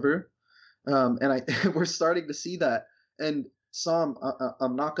midfielders ever. And we're starting to see that. And Sam,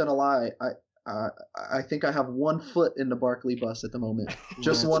 I'm not gonna lie, I think I have 1 foot in the Barkley bus at the moment,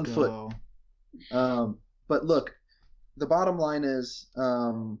 just 1 foot. But look, the bottom line is,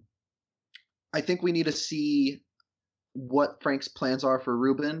 I think we need to see what Frank's plans are for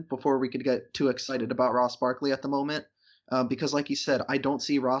Ruben before we could get too excited about Ross Barkley at the moment. Because like you said, I don't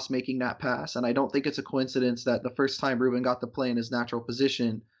see Ross making that pass, and I don't think it's a coincidence that the first time Ruben got to play in his natural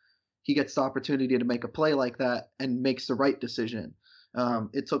position, he gets the opportunity to make a play like that and makes the right decision.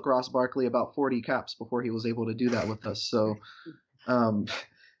 It took Ross Barkley about 40 caps before he was able to do that with us. So,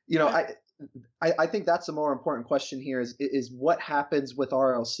 I think that's a more important question here is what happens with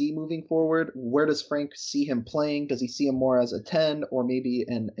RLC moving forward? Where does Frank see him playing? Does he see him more as a 10, or maybe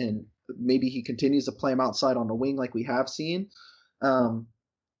maybe he continues to play him outside on the wing like we have seen?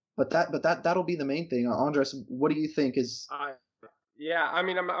 But that'll be the main thing. Andres, what do you think is? Yeah, I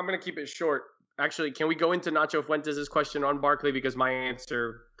mean, I'm gonna keep it short. Actually, can we go into Nacho Fuentes' question on Barkley, because my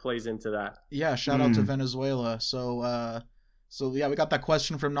answer plays into that? Yeah, shout out to Venezuela. So yeah, we got that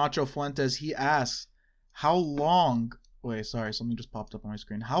question from Nacho Fuentes. He asks, how long... Wait, sorry, something just popped up on my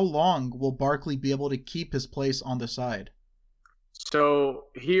screen. How long will Barkley be able to keep his place on the side? So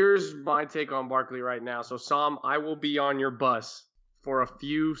here's my take on Barkley right now. So, Sam, I will be on your bus for a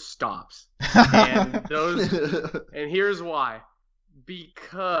few stops. And here's why.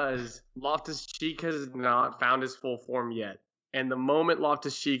 Because Loftus-Cheek has not found his full form yet. And the moment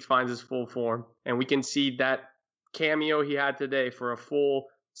Loftus-Cheek finds his full form, and we can see that cameo he had today for a full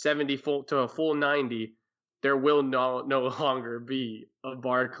 70 to a full 90, there will no longer be a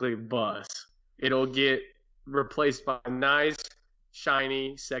Barkley bus. It'll get replaced by a nice,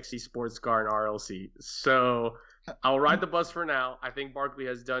 shiny, sexy sports car in RLC. So I'll ride the bus for now. I think Barkley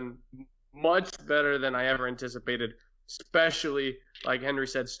has done much better than I ever anticipated, especially, like Henry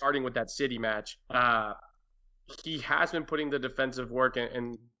said, starting with that City match. He has been putting the defensive work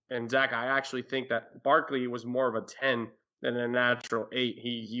in. And Zach, I actually think that Barkley was more of a 10 than a natural 8.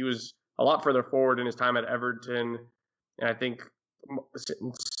 He was a lot further forward in his time at Everton. And I think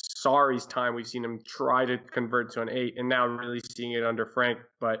in Sarri's time, we've seen him try to convert to an 8, and now really seeing it under Frank.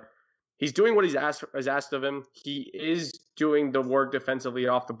 But he's doing what is asked of him. He is doing the work defensively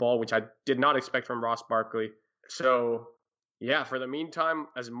off the ball, which I did not expect from Ross Barkley. So, yeah, for the meantime,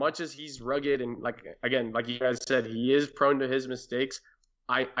 as much as he's rugged and, like you guys said, he is prone to his mistakes,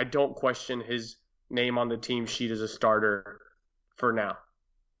 I don't question his name on the team sheet as a starter for now.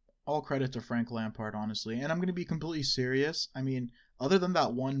 All credit to Frank Lampard, honestly. And I'm going to be completely serious. I mean, other than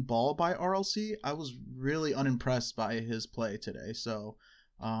that one ball by RLC, I was really unimpressed by his play today. So,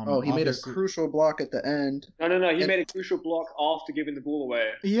 he made a crucial block at the end. No. He made a crucial block after giving the ball away.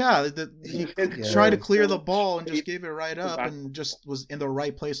 Yeah, he tried to clear the ball and just gave it right up and just was in the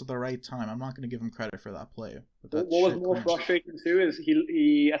right place at the right time. I'm not going to give him credit for that play. What was more frustrating too is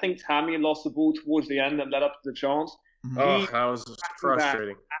he I think Tammy lost the ball towards the end and led up to the chance. Oh, that was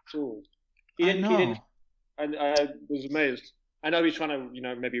frustrating. At all. He didn't. I was amazed. I know he's trying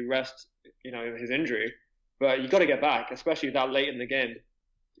to, maybe rest, his injury, but you got to get back, especially that late in the game.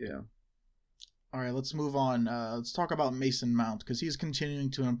 Yeah. All right, let's move on. Let's talk about Mason Mount, because he's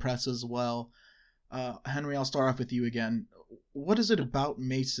continuing to impress as well. Henry, I'll start off with you again. What is it about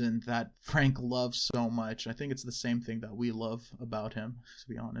Mason that Frank loves so much? I think it's the same thing that we love about him, to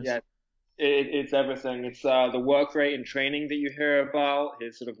be honest. Yeah, it's everything. It's the work rate and training that you hear about,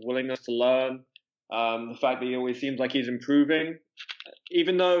 his sort of willingness to learn, the fact that he always seems like he's improving.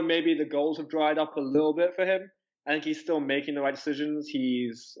 Even though maybe the goals have dried up a little bit for him, I think he's still making the right decisions.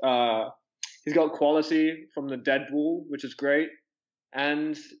 He's got quality from the dead ball, which is great.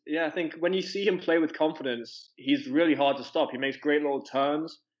 And yeah, I think when you see him play with confidence, he's really hard to stop. He makes great little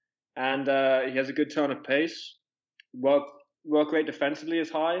turns, and he has a good turn of pace. Work rate defensively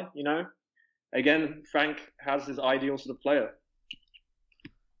is high. Again, Frank has his ideal sort of player.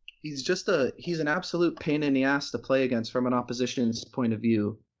 He's an absolute pain in the ass to play against from an opposition's point of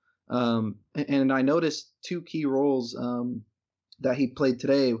view. And I noticed 2 key roles that he played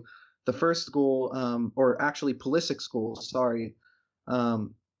today. The first goal, or actually Pulisic's goal, sorry.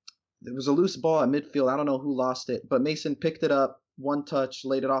 There was a loose ball at midfield. I don't know who lost it, but Mason picked it up, one touch,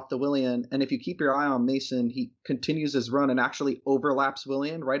 laid it off to Willian. And if you keep your eye on Mason, he continues his run and actually overlaps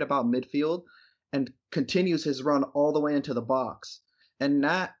Willian right about midfield and continues his run all the way into the box. And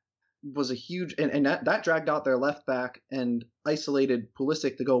that was a huge, and that dragged out their left back and isolated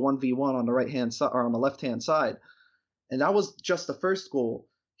Pulisic to go 1v1 on the right hand side or on the left hand side. And that was just the first goal.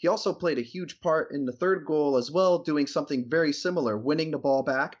 he also played a huge part in the third goal as well, doing something very similar, winning the ball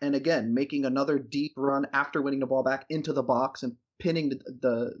back, and again, making another deep run after winning the ball back into the box and pinning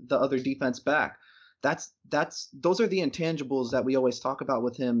the other defense back. Those are the intangibles that we always talk about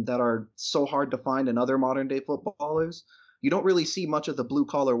with him that are so hard to find in other modern day footballers. You don't really see much of the blue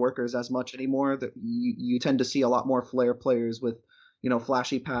collar workers as much anymore. That you tend to see a lot more flair players with,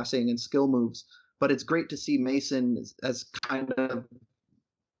 flashy passing and skill moves. But it's great to see Mason as kind of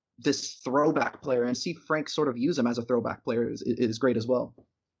this throwback player, and see Frank sort of use him as a throwback player is great as well.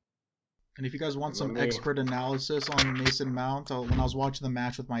 And if you guys want some expert analysis on Mason Mount, when I was watching the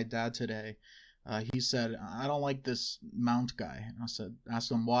match with my dad today, he said, "I don't like this Mount guy." And I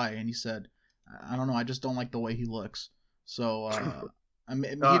asked him why, and he said, "I don't know, I just don't like the way he looks." So I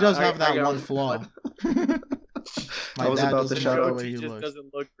mean, he does have that one flaw. My dad doesn't like the way he looks.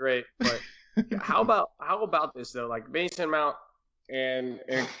 Doesn't look great. But how about this though? Like Mason Mount, and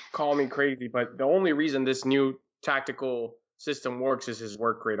call me crazy, but the only reason this new tactical system works is his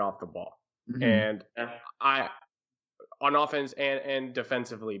work rate off the ball, and on offense and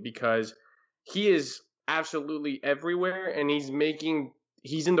defensively, because he is absolutely everywhere, and he's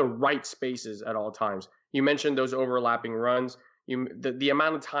in the right spaces at all times. You mentioned those overlapping runs. The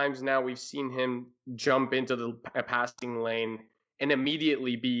amount of times now we've seen him jump into the passing lane and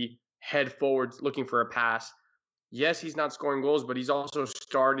immediately be head forwards looking for a pass. Yes, he's not scoring goals, but he's also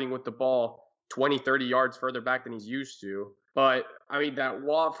starting with the ball 20, 30 yards further back than he's used to. But, I mean, that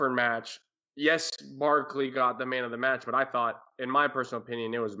Watford match, yes, Barkley got the man of the match, but I thought, in my personal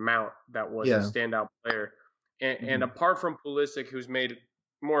opinion, it was Mount that was a standout player. And apart from Pulisic, who's made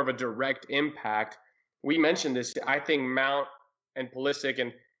more of a direct impact, we mentioned this, I think Mount and Pulisic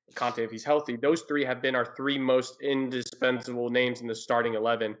and Kanté, if he's healthy, those three have been our three most indispensable names in the starting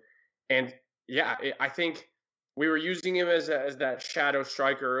 11. And, yeah, I think we were using him as that shadow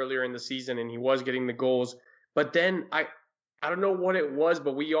striker earlier in the season, and he was getting the goals. But then I don't know what it was,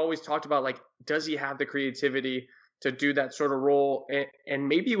 but we always talked about, like, does he have the creativity to do that sort of role? And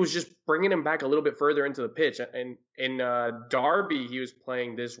maybe it was just bringing him back a little bit further into the pitch. And in Derby, he was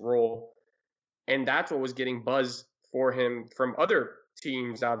playing this role, and that's what was getting buzz for him from other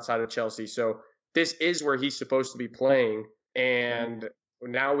teams outside of Chelsea. So this is where he's supposed to be playing, and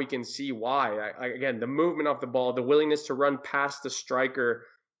now we can see why. Again, the movement off the ball, the willingness to run past the striker,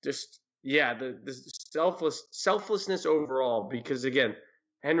 just, the selflessness overall. Because, again,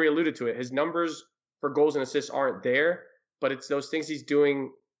 Henry alluded to it. His numbers for goals and assists aren't there, but it's those things he's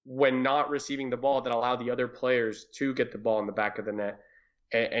doing when not receiving the ball that allow the other players to get the ball in the back of the net.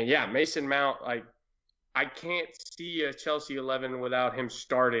 And Mason Mount, I can't see a Chelsea 11 without him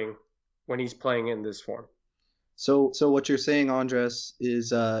starting when he's playing in this form. So what you're saying, Andres,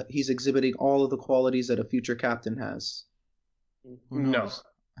 is he's exhibiting all of the qualities that a future captain has. Who knows?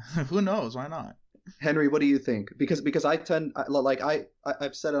 No. Who knows? Why not? Henry, what do you think? Because I've said it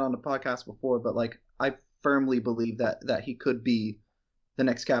on the podcast before, but I firmly believe that he could be the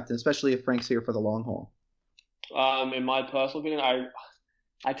next captain, especially if Frank's here for the long haul. In my personal opinion,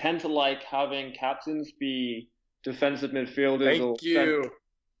 I tend to like having captains be defensive midfielders. Thank you.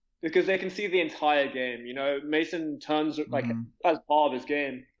 Because they can see the entire game. Mason turns, as part of his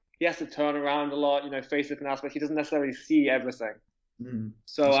game, he has to turn around a lot, face different aspects. He doesn't necessarily see everything.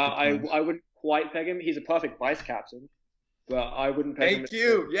 So I wouldn't quite peg him. He's a perfect vice captain, but I wouldn't peg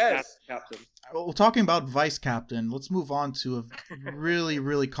him as captain. Well, talking about vice captain, let's move on to a really,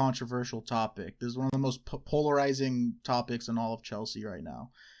 really controversial topic. This is one of the most polarizing topics in all of Chelsea right now.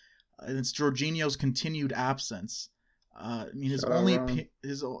 And it's Jorginho's continued absence. His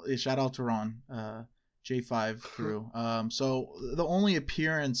shout out to Ron, J5 crew. So his only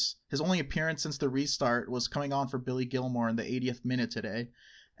appearance since the restart was coming on for Billy Gilmore in the 80th minute today,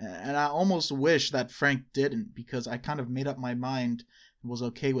 and I almost wish that Frank didn't, because I kind of made up my mind and was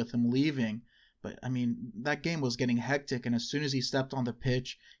okay with him leaving. But that game was getting hectic, and as soon as he stepped on the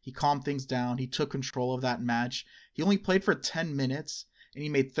pitch, he calmed things down. He took control of that match. He only played for 10 minutes, and he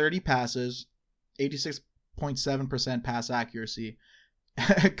made 30 passes, 86.7% pass accuracy,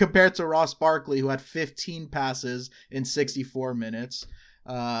 compared to Ross Barkley, who had 15 passes in 64 minutes.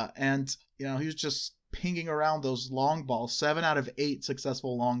 And he was just pinging around those long balls, 7 out of 8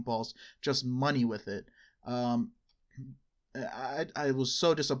 successful long balls, just money with it. I was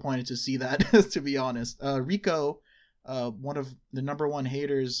so disappointed to see that, to be honest. Rico, one of the number one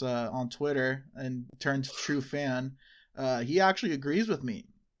haters on Twitter and turned true fan, he actually agrees with me.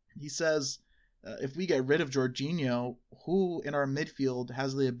 He says, if we get rid of Jorginho, who in our midfield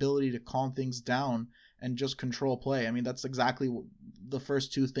has the ability to calm things down and just control play? That's exactly the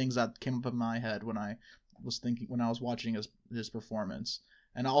first two things that came up in my head when I was watching his performance.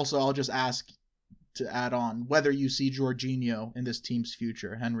 And also, I'll just ask to add on whether you see Jorginho in this team's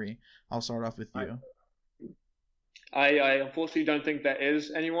future. Henry, I'll start off with you. I unfortunately don't think there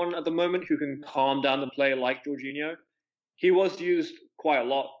is anyone at the moment who can calm down the play like Jorginho. He was used quite a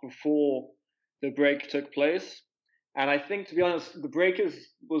lot before the break took place. And I think, to be honest, the break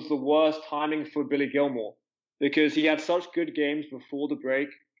was the worst timing for Billy Gilmour because he had such good games before the break.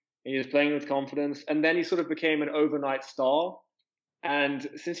 And he was playing with confidence. And then he sort of became an overnight star. And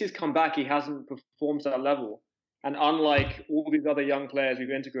since he's come back, he hasn't performed to that level. And unlike all these other young players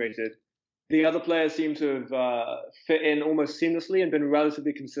we've integrated, the other players seem to have fit in almost seamlessly and been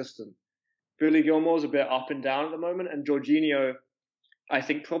relatively consistent. Billy Gilmour's a bit up and down at the moment, and Jorginho, I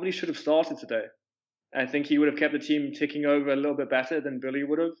think, probably should have started today. I think he would have kept the team ticking over a little bit better than Billy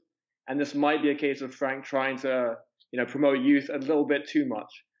would have. And this might be a case of Frank trying to, promote youth a little bit too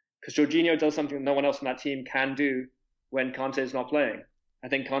much. Because Jorginho does something that no one else on that team can do when Kante is not playing. I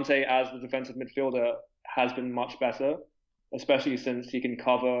think Kante, as the defensive midfielder, has been much better, especially since he can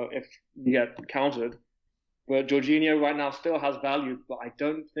cover if you get countered. But Jorginho right now still has value, but I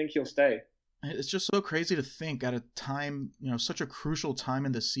don't think he'll stay. It's just so crazy to think at a time, such a crucial time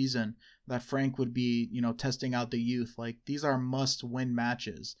in the season that Frank would be, testing out the youth. Like, these are must-win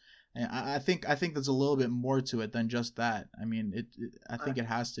matches. And I think there's a little bit more to it than just that. I mean, I think it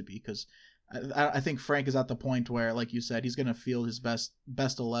has to be because I think Frank is at the point where, like you said, he's going to field his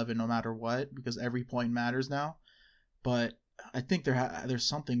best 11 no matter what because every point matters now. But I think there's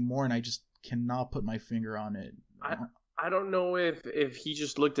something more, and I just cannot put my finger on it. I don't know if he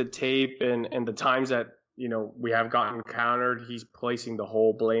just looked at tape and the times that, we have gotten countered, he's placing the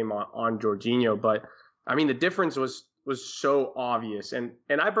whole blame on Jorginho. But, I mean, the difference was so obvious. And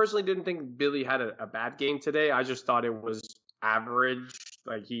I personally didn't think Billy had a bad game today. I just thought it was average.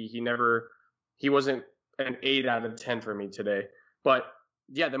 Like, he wasn't an 8 out of 10 for me today. But,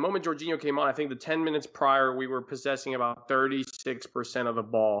 yeah, the moment Jorginho came on, I think the 10 minutes prior, we were possessing about 36% of the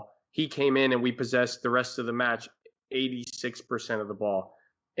ball. He came in and we possessed the rest of the match 86% of the ball.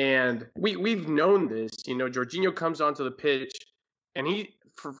 And we've known this. Jorginho comes onto the pitch and he,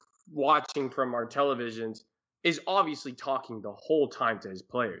 for watching from our televisions, is obviously talking the whole time to his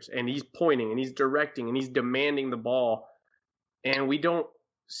players. And he's pointing and he's directing and he's demanding the ball. And we don't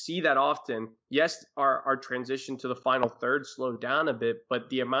see that often. Yes, our transition to the final third slowed down a bit, but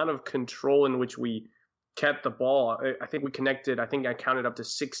the amount of control in which we kept the ball, I think I counted up to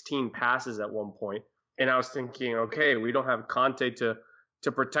 16 passes at one point. And I was thinking, okay, we don't have Kante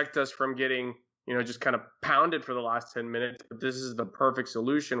to protect us from getting, just kind of pounded for the last 10 minutes. But this is the perfect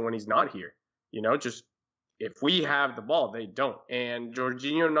solution when he's not here. Just if we have the ball, they don't. And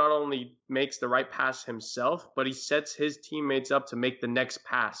Jorginho not only makes the right pass himself, but he sets his teammates up to make the next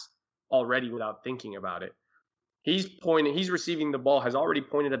pass already without thinking about it. He's receiving the ball, has already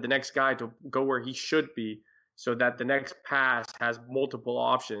pointed at the next guy to go where he should be so that the next pass has multiple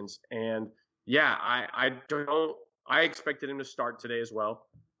options. And yeah, I expected him to start today as well.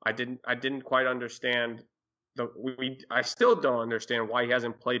 I didn't quite understand I still don't understand why he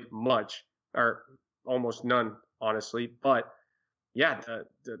hasn't played much or almost none, honestly. But yeah,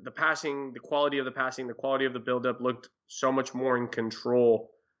 the passing, the quality of the passing, the quality of the buildup looked so much more in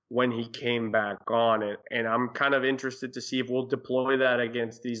control when he came back on it. And I'm kind of interested to see if we'll deploy that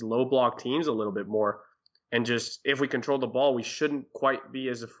against these low block teams a little bit more. And just if we control the ball, we shouldn't quite be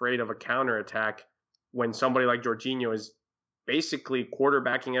as afraid of a counterattack when somebody like Jorginho is basically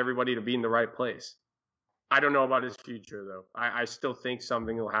quarterbacking everybody to be in the right place. I don't know about his future, though. I still think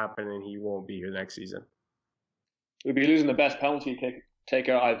something will happen and he won't be here next season. We'd be losing the best penalty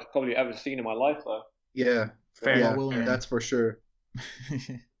taker I've probably ever seen in my life, though. Yeah, fair. Yeah, that's for sure.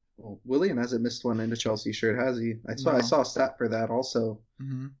 Well, Willian hasn't missed one in a Chelsea shirt, has he? I saw a stat for that also.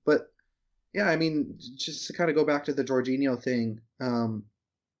 Mm-hmm. But yeah, I mean, just to kind of go back to the Jorginho thing,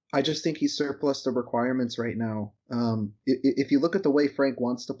 I just think he's surplus to requirements right now. If you look at the way Frank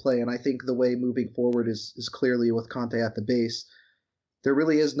wants to play, and I think the way moving forward is clearly with Kante at the base, there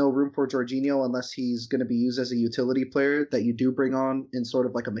really is no room for Jorginho unless he's going to be used as a utility player that you do bring on in sort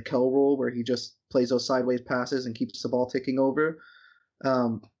of like a Mikel role where he just plays those sideways passes and keeps the ball ticking over.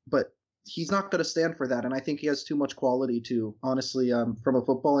 But he's not going to stand for that, and I think he has too much quality too. Honestly,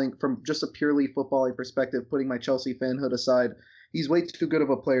 from just a purely footballing perspective, putting my Chelsea fanhood aside, he's way too good of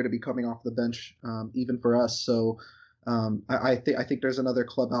a player to be coming off the bench, even for us. So I think there's another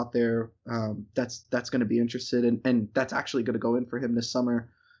club out there that's going to be interested, and that's actually going to go in for him this summer.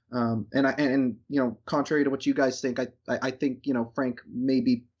 And contrary to what you guys think, I think Frank may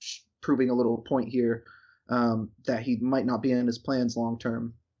be proving a little point here that he might not be in his plans long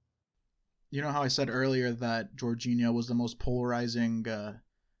term. You know how I said earlier that Jorginho was the most polarizing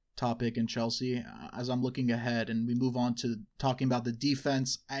topic in Chelsea? As I'm looking ahead and we move on to talking about the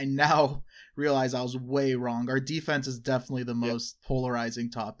defense, I now realize I was way wrong. Our defense is definitely the most polarizing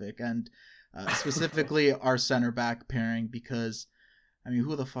topic, and specifically our center back pairing, because, I mean,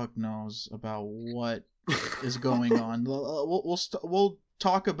 who the fuck knows about what is going on? We'll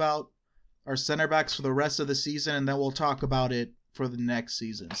talk about our center backs for the rest of the season, and then we'll talk about it for the next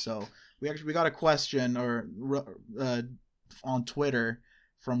season. So we got a question on Twitter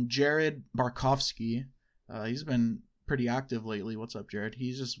from Jared Barkowski. He's been pretty active lately. What's up, Jared?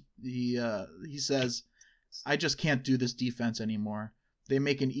 He says, I just can't do this defense anymore. They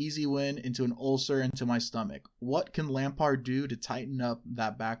make an easy win into an ulcer into my stomach. What can Lampard do to tighten up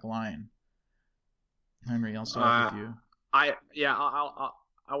that back line? Henry, I'll start with you. I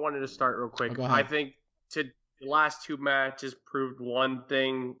wanted to start real quick. I think the last two matches proved one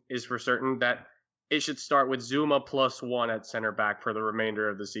thing is for certain, that it should start with Zouma +1 at center back for the remainder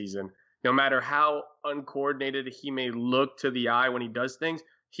of the season. No matter how uncoordinated he may look to the eye when he does things,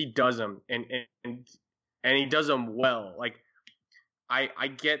 he does them, and he does them well. Like, I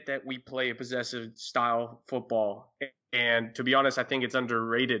get that we play a possessive style football, and to be honest, I think it's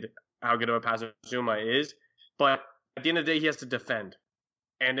underrated how good of a passer Zouma is. But at the end of the day, he has to defend,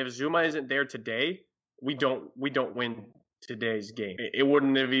 and if Zouma isn't there today, we don't win today's game. It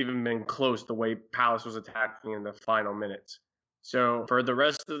wouldn't have even been close the way Palace was attacking in the final minutes. So for the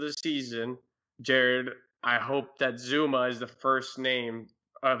rest of the season, Jared, I hope that Zouma is the first name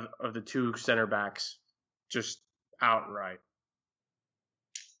of the two center backs, just outright.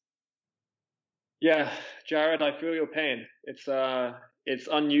 Yeah, Jared, I feel your pain. It's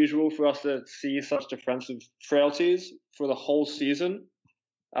unusual for us to see such defensive frailties for the whole season.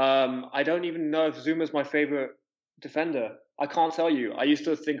 I don't even know if Zuma's my favorite defender. I can't tell you. I used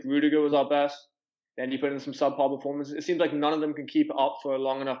to think Rudiger was our best. Then you put in some subpar performances. It seems like none of them can keep it up for a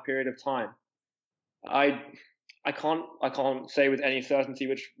long enough period of time. I can't say with any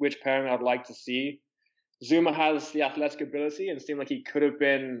certainty which pairing I'd like to see. Zouma has the athletic ability and seemed like he could have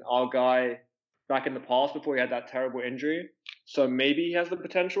been our guy back in the past before he had that terrible injury. So maybe he has the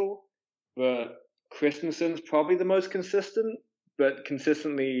potential, but Christensen's probably the most consistent, but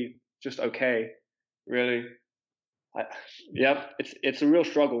consistently just okay, really. It's a real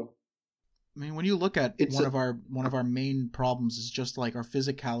struggle. I mean, when you look at one of our main problems is just like our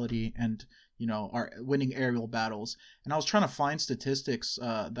physicality and, you know, our winning aerial battles. And I was trying to find statistics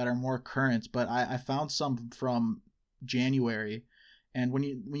that are more current, but I found some from January. And when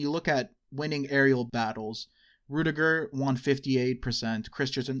you look at winning aerial battles, Rudiger won 58%,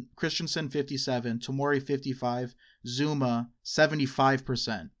 Christensen 57%, Tomori 55%, Zouma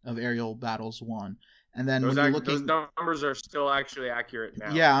 75% of aerial battles won. And then those numbers are still actually accurate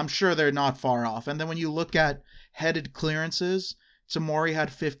now. Yeah, I'm sure they're not far off. And then when you look at headed clearances, Tomori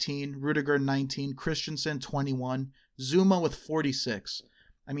had 15, Rudiger 19, Christensen 21, Zouma with 46.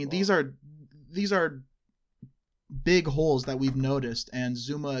 I mean, these are big holes that we've noticed, and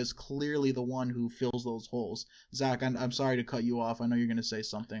Zouma is clearly the one who fills those holes. Zach, I'm sorry to cut you off. I know you're going to say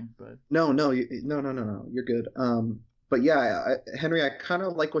something, but no, you're good. But yeah, Henry, I kind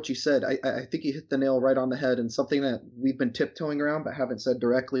of like what you said. I think you hit the nail right on the head, and something that we've been tiptoeing around but haven't said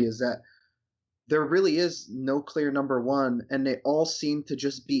directly is that there really is no clear number one, and they all seem to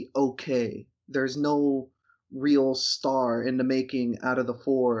just be okay. There's no real star in the making out of the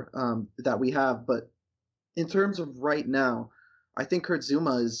four that we have. But in terms of right now, I think Kurt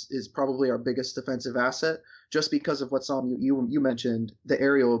Zouma is probably our biggest defensive asset, just because of what you mentioned, the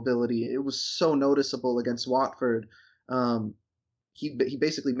aerial ability. It was so noticeable against Watford. He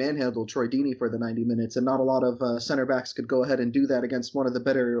basically manhandled Troy Deeney for the 90 minutes, and not a lot of center backs could go ahead and do that against one of the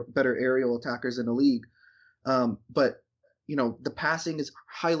better aerial attackers in the league. But you know, the passing is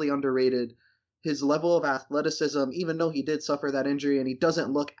highly underrated. His level of athleticism, even though he did suffer that injury and he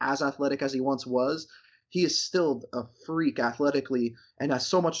doesn't look as athletic as he once was, he is still a freak athletically and has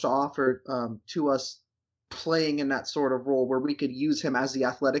so much to offer to us playing in that sort of role where we could use him as the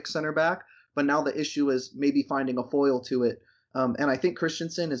athletic center back. But now the issue is maybe finding a foil to it. And I think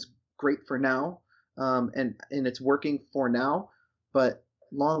Christensen is great for now, and it's working for now. But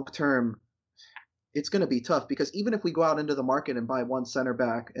long term, it's going to be tough, because even if we go out into the market and buy one center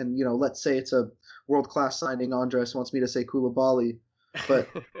back, and you know, let's say it's a world-class signing, Andres wants me to say Koulibaly, but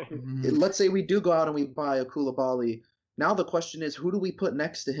let's say we do go out and we buy a Koulibaly. Now the question is, who do we put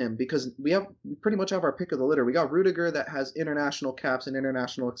next to him? Because we pretty much have our pick of the litter. We got Rudiger, that has international caps and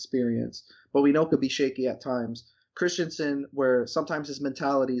international experience, but we know could be shaky at times. Christensen, where sometimes his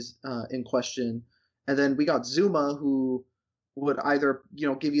mentality's in question. And then we got Zouma, who would either,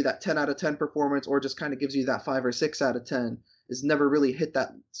 give you that 10 out of 10 performance or just kind of gives you that 5 or 6 out of 10, has never really hit that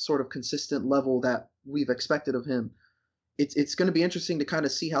sort of consistent level that we've expected of him. It's going to be interesting to kind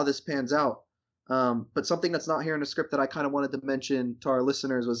of see how this pans out. But something that's not here in the script that I kind of wanted to mention to our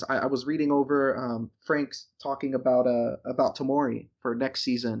listeners was I was reading over Frank's talking about Tomori for next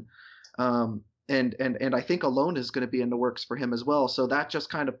season. And I think a loan is going to be in the works for him as well. So that just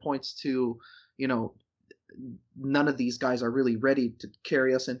kind of points to, none of these guys are really ready to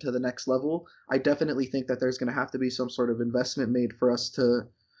carry us into the next level. I definitely think that there's going to have to be some sort of investment made for us to,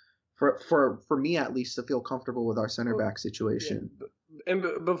 for me at least, to feel comfortable with our center back situation. Yeah.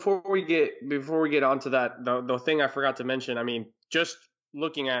 And before we get onto that, the thing I forgot to mention, I mean, just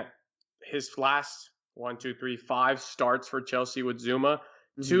looking at his last 5 starts for Chelsea with Zuma,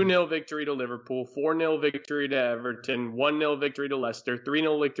 2-0 victory to Liverpool, 4-0 victory to Everton, 1-0 victory to Leicester,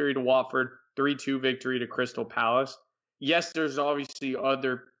 3-0 victory to Watford, 3-2 victory to Crystal Palace. Yes, there's obviously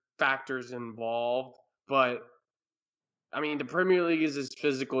other factors involved, but I mean, the Premier League is as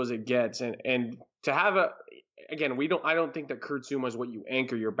physical as it gets, and to have I don't think that Kurt Zouma is what you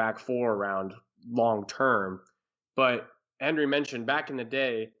anchor your back four around long term. But Henry mentioned back in the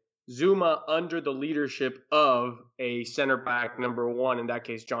day, Zouma under the leadership of a center back number 1, in that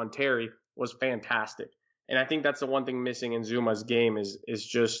case John Terry, was fantastic. And I think that's the one thing missing in Zuma's game is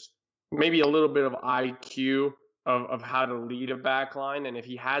just maybe a little bit of IQ of how to lead a back line. And if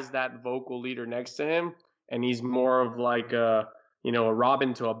he has that vocal leader next to him and he's more of like a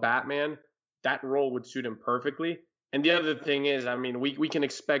Robin to a Batman, that role would suit him perfectly. And the other thing is, I mean, we can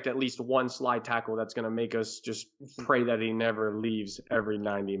expect at least one slide tackle that's going to make us just pray that he never leaves every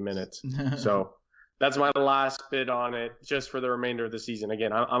 90 minutes. So that's my last bit on it, just for the remainder of the season.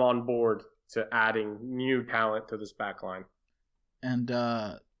 Again, I'm on board to adding new talent to this back line. And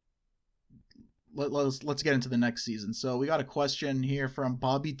let's get into the next season. So we got a question here from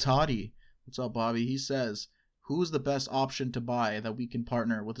Bobby Toddy. What's up, Bobby? He says, who's the best option to buy that we can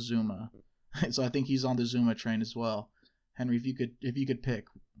partner with Zouma? So I think he's on the Zouma train as well. Henry, if you could pick,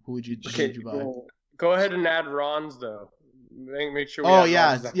 who would you buy? Go ahead and add Ron's though. Make sure.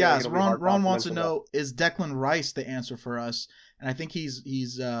 Ron wants to know, is Declan Rice the answer for us? And I think he's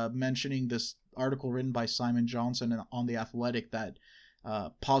mentioning this article written by Simon Johnson on The Athletic that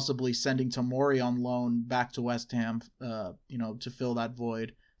possibly sending Tomori on loan back to West Ham, to fill that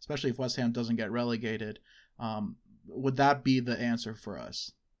void, especially if West Ham doesn't get relegated. Would that be the answer for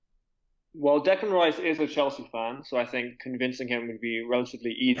us? Well, Declan Rice is a Chelsea fan, so I think convincing him would be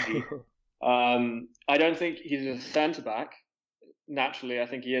relatively easy. I don't think he's a centre-back. Naturally, I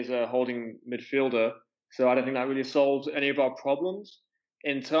think he is a holding midfielder, so I don't think that really solves any of our problems.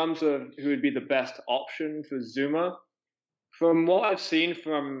 In terms of who would be the best option for Zouma, from what I've seen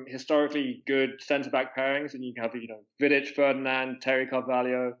from historically good centre-back pairings, and you have, Vidic, Ferdinand, Terry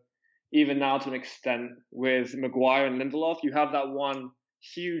Carvalho, even now to an extent with Maguire and Lindelof, you have that one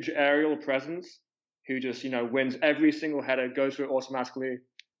huge aerial presence who just, wins every single header, goes through it automatically.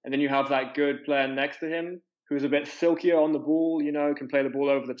 And then you have that good player next to him who's a bit silkier on the ball, can play the ball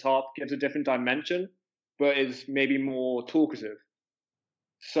over the top, gives a different dimension, but is maybe more talkative.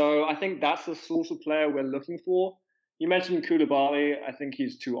 So I think that's the sort of player we're looking for. You mentioned Koulibaly. I think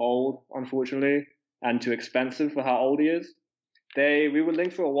he's too old, unfortunately, and too expensive for how old he is. We were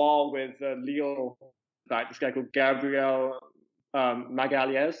linked for a while with Lille, this guy called Gabriel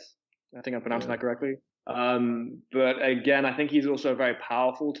Magalhaes. I think I'm pronouncing that correctly. But again, I think he's also a very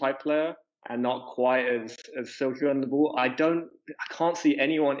powerful type player and not quite as silky on the ball. I can't see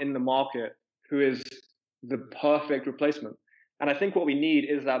anyone in the market who is the perfect replacement. And I think what we need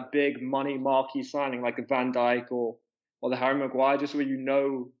is that big money marquee signing like a Van Dijk or the Harry Maguire, just where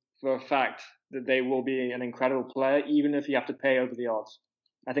for a fact that they will be an incredible player, even if you have to pay over the odds.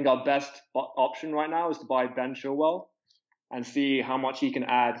 I think our best option right now is to buy Ben Chilwell and see how much he can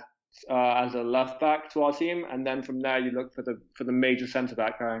add as a left back to our team, and then from there you look for the major centre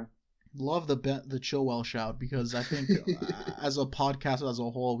back pairing. Love the Chilwell shout, because I think as a podcast as a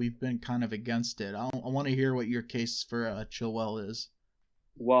whole we've been kind of against it. I want to hear what your case for Chilwell is.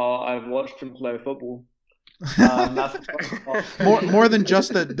 Well, I've watched him play football. More than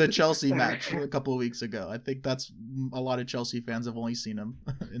just the Chelsea match a couple of weeks ago. I think that's a lot of Chelsea fans have only seen him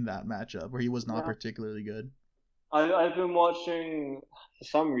in that matchup where he was not particularly good. I've been watching, for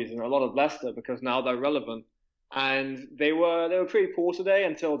some reason, a lot of Leicester because now they're relevant, and they were pretty poor today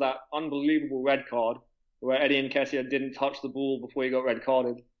until that unbelievable red card where Eddie Nketiah didn't touch the ball before he got red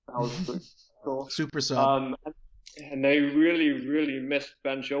carded. That was pretty cool. Super sub. And they really, really missed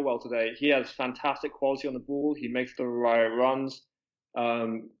Ben Chilwell today. He has fantastic quality on the ball. He makes the right runs.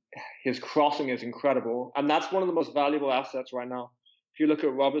 his crossing is incredible, and that's one of the most valuable assets right now. If you look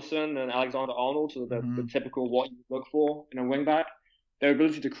at Robertson and Alexander-Arnold, so the typical what you look for in a wingback, their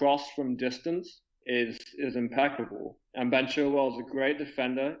ability to cross from distance is impeccable. And Ben Chilwell is a great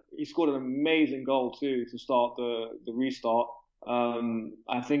defender. He scored an amazing goal too to start the restart.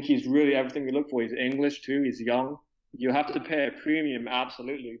 I think he's really everything we look for. He's English too. He's young. You have to pay a premium,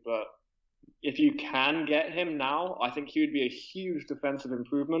 absolutely, but if you can get him now, I think he would be a huge defensive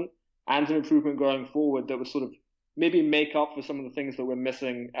improvement and an improvement going forward that would sort of maybe make up for some of the things that we're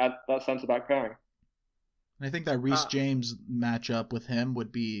missing at that centre-back pairing. And I think that Reece James matchup with him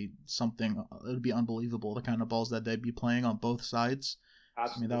would be something, it would be unbelievable, the kind of balls that they'd be playing on both sides.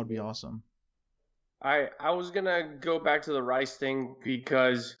 Absolutely. I mean, that would be awesome. I was going to go back to the Rice thing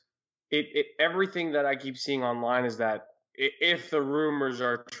because everything that I keep seeing online is that if the rumors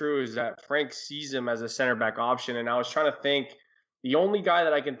are true, is that Frank sees him as a center back option. And I was trying to think, the only guy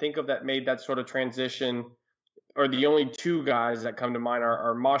that I can think of that made that sort of transition, or the only two guys that come to mind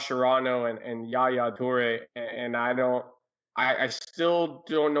are Mascherano and Yaya Toure. And I still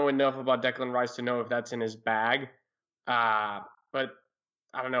don't know enough about Declan Rice to know if that's in his bag. But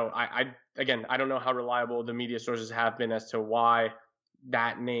I don't know. I don't know how reliable the media sources have been as to why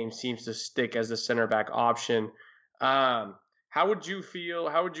that name seems to stick as the center back option. How would you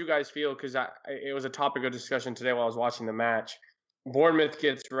guys feel? Because it was a topic of discussion today while I was watching the match. Bournemouth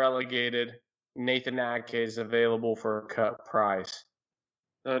gets relegated. Nathan Ake is available for a cut price.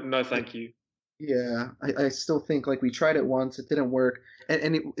 No, thank you. Yeah, I still think like we tried it once, it didn't work,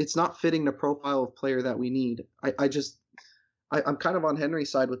 and it's not fitting the profile of player that we need. I'm kind of on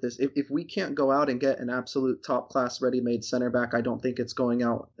Henry's side with this. If we can't go out and get an absolute top class ready-made center back, I don't think it's going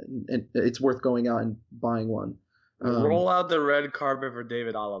out and it's worth going out and buying one. Roll out the red carpet for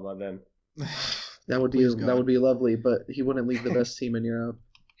David Alaba then. That would be lovely, but he wouldn't leave the best team in Europe.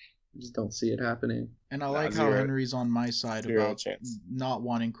 I just don't see it happening. And I like how Henry's on my side about not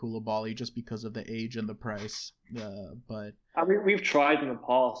wanting Koulibaly just because of the age and the price. But I mean, we've tried in the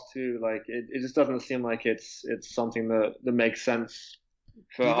past too. Like it just doesn't seem like it's something that makes sense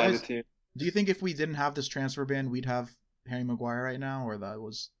for either team. Do you think if we didn't have this transfer ban, we'd have Harry Maguire right now, or that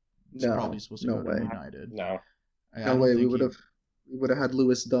was probably supposed to go to United? No. No way. We would have had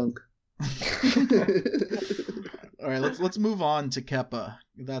Lewis Dunk. All right, let's move on to Kepa.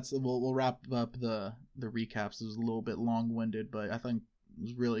 We'll wrap up the recaps. It was a little bit long-winded, but I think it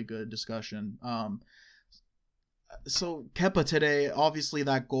was really good discussion. So Kepa today, obviously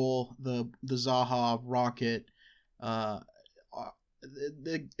that goal, the Zaha rocket,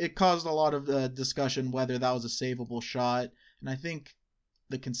 it caused a lot of discussion whether that was a savable shot, and I think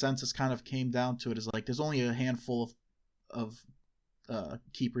the consensus kind of came down to it is like there's only a handful of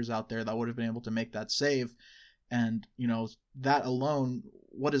keepers out there that would have been able to make that save. And, that alone,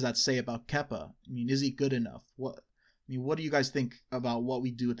 what does that say about Kepa? I mean, is he good enough? What do you guys think about what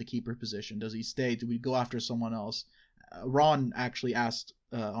we do at the keeper position? Does he stay? Do we go after someone else? Ron actually asked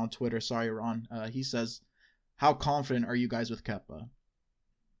on Twitter, sorry, Ron, he says, how confident are you guys with Kepa?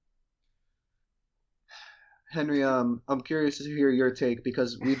 Henry, I'm curious to hear your take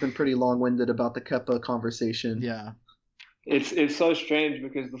because we've been pretty long-winded about the Kepa conversation. Yeah. It's so strange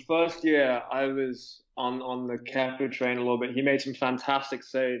because the first year I was on the Kepa train a little bit. He made some fantastic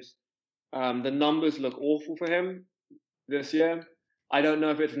saves. The numbers look awful for him this year. I don't know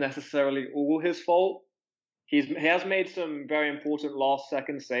if it's necessarily all his fault. He has made some very important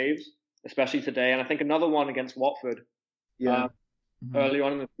last-second saves, especially today, and I think another one against Watford early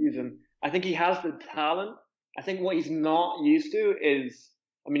on in the season. I think he has the talent. I think what he's not used to is,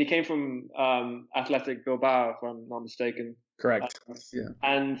 he came from Athletic Bilbao, if I'm not mistaken. Correct.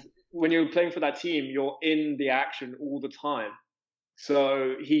 And when you're playing for that team, you're in the action all the time.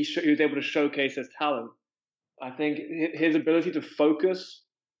 So he was able to showcase his talent. I think his ability to focus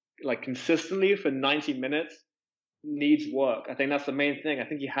like consistently for 90 minutes needs work. I think that's the main thing. I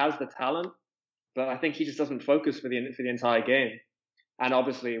think he has the talent, but I think he just doesn't focus for the entire game. And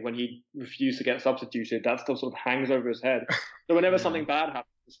obviously, when he refused to get substituted, that still sort of hangs over his head. So whenever something bad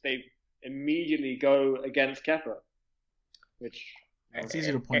happens, they immediately go against Kepa, which it's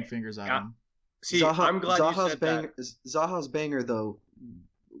easy to point fingers at him. See, I'm glad you said that. Zaha's banger, though.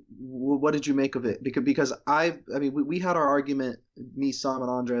 What did you make of it? Because we had our argument, me, Sam,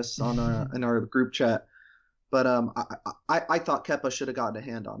 and Andres in our group chat, but I thought Kepa should have gotten a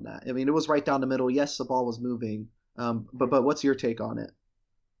hand on that. I mean, it was right down the middle. Yes, the ball was moving. But what's your take on it?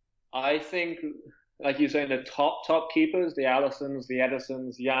 I think, like you're saying, the top keepers, the Alissons, the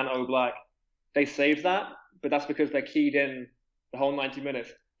Edersons, Jan Oblak, they saved that, but that's because they're keyed in the whole 90 minutes.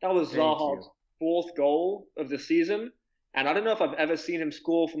 That was Zaha's fourth goal of the season, And I don't know if I've ever seen him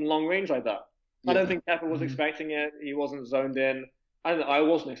score from long range like that. I don't think Kepa was expecting it. He wasn't zoned in. I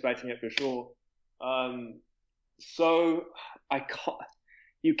wasn't expecting it for sure. So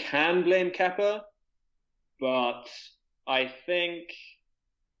you can blame Kepa, but I think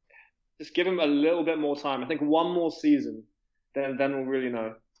just give him a little bit more time. I think one more season, then we'll really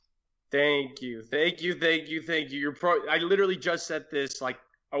know. Thank you. I literally just said this like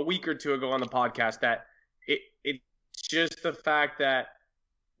a week or two ago on the podcast that it's just the fact that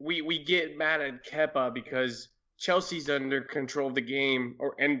we get mad at Kepa because Chelsea's under control of the game,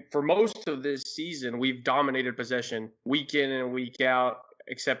 and for most of this season, we've dominated possession week in and week out,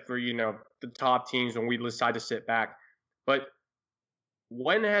 except for, the top teams when we decide to sit back. But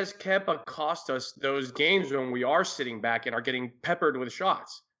when has Kepa cost us those games when we are sitting back and are getting peppered with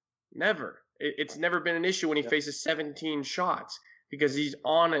shots? Never. It's never been an issue when he faces 17 shots because he's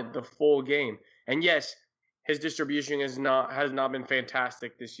on it the full game. And yes, his distribution has not been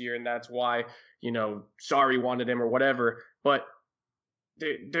fantastic this year, and that's why, Sarri wanted him or whatever. But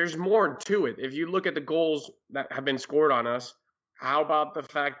there's more to it. If you look at the goals that have been scored on us, how about the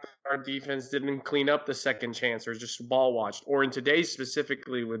fact that our defense didn't clean up the second chance or just ball watched? Or in today's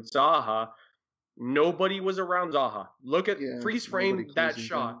specifically with Zaha, nobody was around Zaha. Look at freeze frame that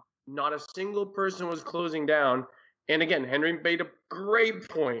shot. Down. Not a single person was closing down. And again, Henry made a great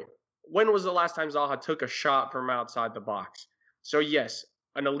point. When was the last time Zaha took a shot from outside the box? So yes,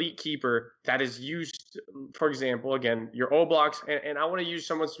 an elite keeper that is used, for example, again, your Oblaks, and I want to use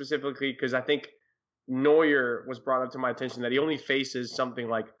someone specifically because I think Neuer was brought up to my attention that he only faces something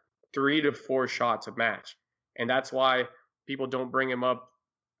like 3 to 4 shots a match. And that's why people don't bring him up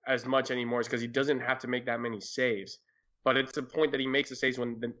as much anymore, is because he doesn't have to make that many saves. But it's the point that he makes the saves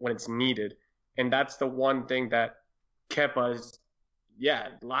when it's needed. And that's the one thing that Kepa is,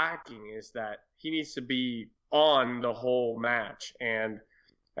 lacking, is that he needs to be on the whole match. And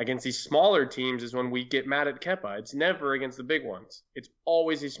against these smaller teams is when we get mad at Kepa. It's never against the big ones. It's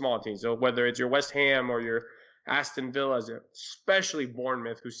always these small teams. So whether it's your West Ham or your Aston Villas, especially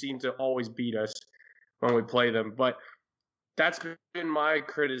Bournemouth, who seem to always beat us when we play them. But that's been my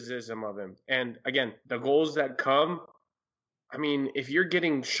criticism of him. And again, the goals that come, I mean, if you're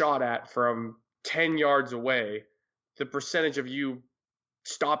getting shot at from 10 yards away, the percentage of you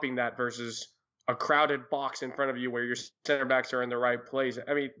stopping that versus a crowded box in front of you where your center backs are in the right place.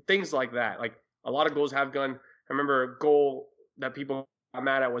 I mean, things like that. Like, a lot of goals have gone. I remember a goal that people got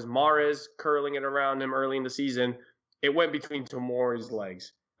mad at was Mahrez curling it around him early in the season. It went between Tomori's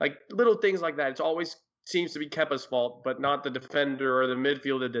legs. Like, little things like that. It's always seems to be Kepa's fault, but not the defender or the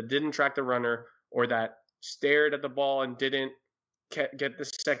midfielder that didn't track the runner or that stared at the ball and didn't get the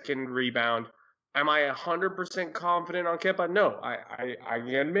second rebound. Am I 100% confident on Kepa? No, I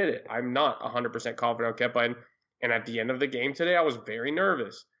admit it. I'm not 100% confident on Kepa. And at the end of the game today, I was very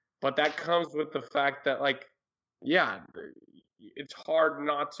nervous. But that comes with the fact that, it's hard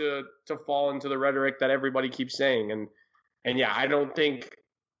not to fall into the rhetoric that everybody keeps saying. And I don't think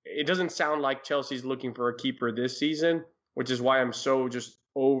 – it doesn't sound like Chelsea's looking for a keeper this season, which is why I'm so just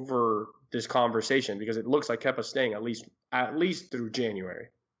over this conversation, because it looks like Kepa's staying at least through January.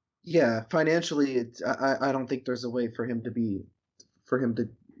 Yeah, financially, I don't think there's a way for him to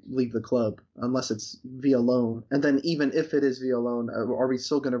leave the club unless it's via loan. And then even if it is via loan, are we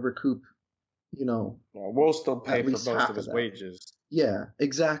still going to recoup? We'll still pay for most of his wages. Yeah,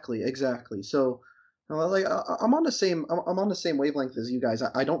 exactly. So, I'm on the same wavelength as you guys.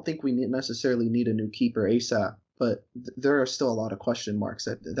 I don't think we necessarily need a new keeper ASAP, but there are still a lot of question marks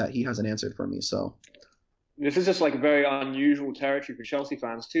that he hasn't answered for me. So. This is just like very unusual territory for Chelsea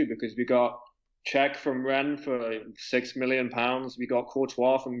fans too, because we got Cech from Rennes for £6 million. We got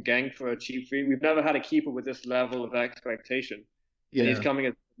Courtois from Genk for a cheap fee. We've never had a keeper with this level of expectation. Yeah. And he's coming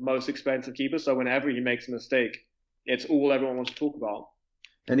as the most expensive keeper, so whenever he makes a mistake, it's all everyone wants to talk about.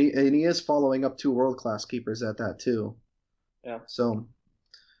 And he is following up 2 world-class keepers at that too. Yeah. So.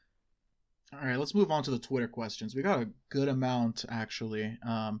 All right, let's move on to the Twitter questions. We got a good amount actually.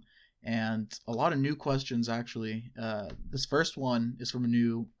 And a lot of new questions, actually. This first one is from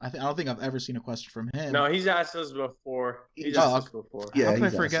I don't think I've ever seen a question from him. No, he's asked us before. Yeah,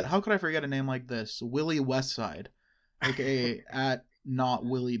 how could I forget a name like this? Willie Westside, aka at not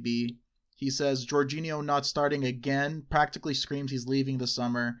Willie B. He says, Jorginho not starting again practically screams he's leaving this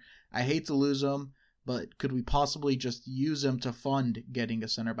summer. I hate to lose him, but could we possibly just use him to fund getting a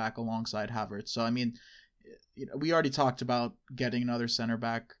center back alongside Havertz? So, I mean, we already talked about getting another center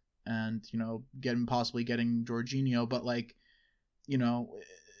back and possibly getting Jorginho, but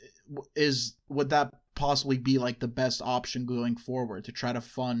would that possibly be like the best option going forward to try to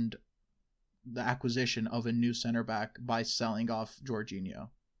fund the acquisition of a new center back by selling off Jorginho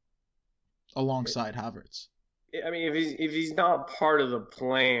alongside Havertz? I mean, if he's not part of the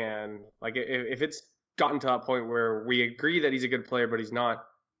plan, like if it's gotten to that point where we agree that he's a good player, but he's not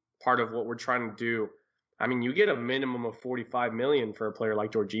part of what we're trying to do, I mean, you get a minimum of 45 million for a player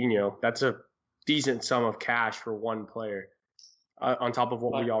like Jorginho. That's a decent sum of cash for one player, on top of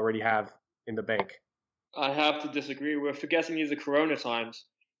what we already have in the bank. I have to disagree. We're forgetting these are Corona times.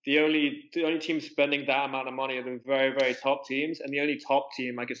 The only team spending that amount of money are the very, very top teams, and the only top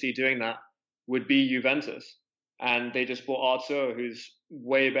team I could see doing that would be Juventus. And they just bought Arthur, who's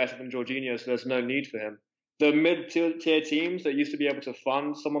way better than Jorginho, so there's no need for him. The mid-tier teams that used to be able to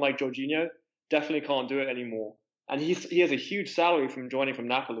fund someone like Jorginho definitely can't do it anymore. And he has a huge salary from joining from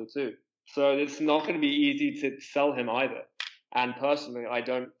Napoli too. So it's not going to be easy to sell him either. And personally, I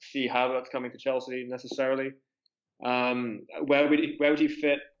don't see Havertz coming to Chelsea necessarily. Where would he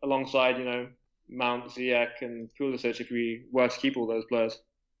fit alongside, Mount, Ziyech, and Pulisic if we were to keep all those players?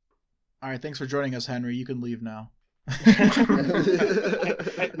 All right, thanks for joining us, Henry. You can leave now.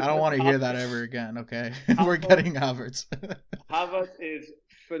 I don't want to hear that ever again, okay? We're getting Havertz. Havertz is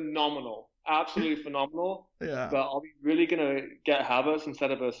phenomenal. Absolutely phenomenal. Yeah. But are we really going to get Havertz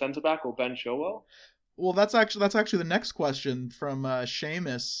instead of a centre-back or Ben Chilwell? Well, that's actually the next question from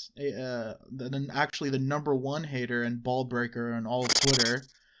Seamus, actually the number one hater and ball breaker on all of Twitter.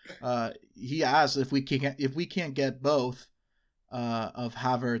 He asked if we can't get both of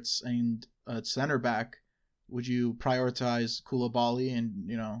Havertz and center back, would you prioritize Koulibaly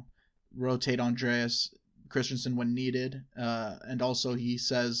and rotate Andreas Christensen when needed? And also he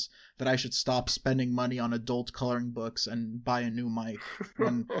says that I should stop spending money on adult coloring books and buy a new mic.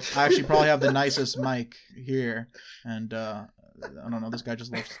 And I actually probably have the nicest mic here, and I don't know, this guy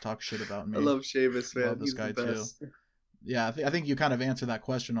just loves to talk shit about me. I love Seamus, man. I love this guy too. Yeah, I think you kind of answered that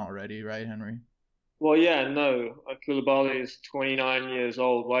question already, right, Henry? Well, yeah, no. Koulibaly is 29 years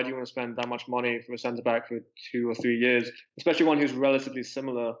old. Why do you want to spend that much money for a centre-back for 2 or 3 years, especially one who's relatively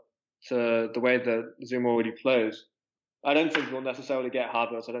similar to the way that Zouma already plays? I don't think we'll necessarily get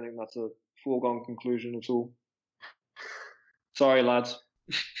Havertz. I don't think that's a foregone conclusion at all. Sorry, lads.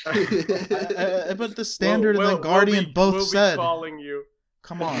 But the Standard and the Guardian both said. We'll be calling you.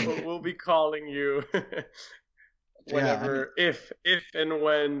 Come on. We'll be calling you. Whenever, if and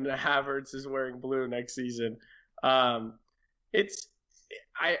when Havertz is wearing blue next season. I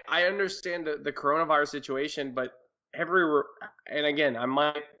understand the coronavirus situation, but and again, I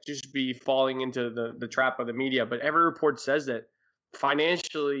might just be falling into the trap of the media, but every report says that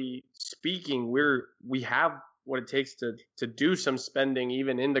financially speaking, we have what it takes to do some spending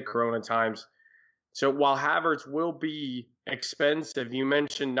even in the corona times. So while Havertz will be expensive, you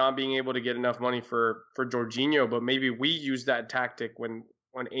mentioned not being able to get enough money for Jorginho, but maybe we use that tactic when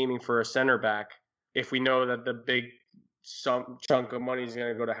aiming for a center back. If we know that the big chunk of money is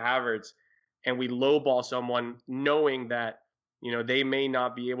going to go to Havertz, and we lowball someone knowing that, they may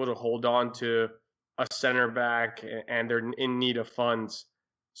not be able to hold on to a center back and they're in need of funds.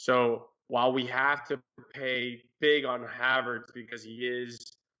 So while we have to pay big on Havertz because he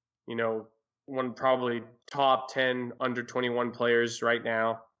is, one probably top 10 under 21 players right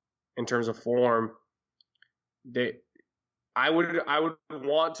now in terms of form, I would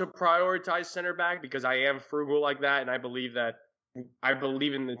want to prioritize center back because I am frugal like that, and I believe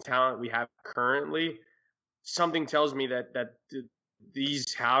in the talent we have currently. Something tells me that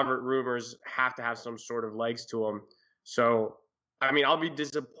these Havertz rumors have to have some sort of legs to them. So, I mean, I'll be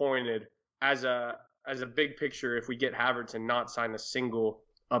disappointed as a big picture if we get Havertz and not sign a single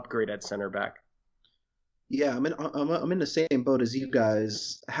upgrade at center back. Yeah, I'm in the same boat as you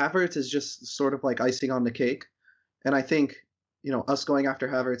guys. Havertz is just sort of like icing on the cake, and I think us going after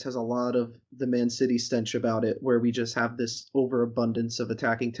Havertz has a lot of the Man City stench about it, where we just have this overabundance of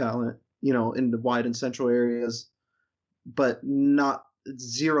attacking talent, in the wide and central areas, but not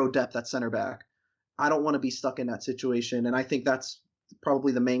zero depth at center back. I don't want to be stuck in that situation, and I think that's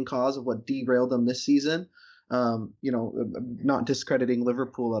probably the main cause of what derailed them this season. Not discrediting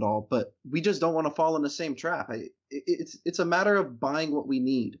Liverpool at all, but we just don't want to fall in the same trap. It's a matter of buying what we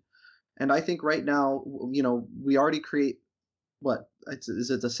need, and I think right now, we already create is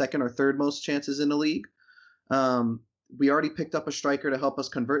it the second or third most chances in the league? We already picked up a striker to help us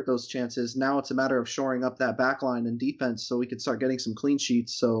convert those chances. Now it's a matter of shoring up that back line and defense so we can start getting some clean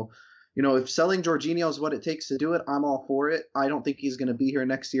sheets. So, if selling Jorginho is what it takes to do it, I'm all for it. I don't think he's going to be here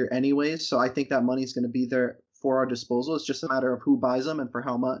next year anyways, so I think that money's going to be there for our disposal. It's just a matter of who buys them and for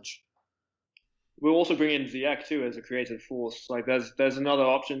how much. We'll also bring in Ziyech too as a creative force. Like there's another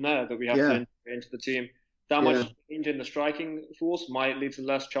option there that we have to integrate into the team. that much change in the striking force might lead to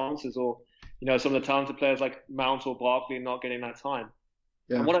less chances, or some of the talented players like Mount or Barkley not getting that time.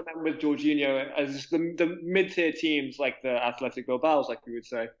 Yeah. And what I meant with Jorginho is the mid-tier teams like the Athletic Bilbao's, like we would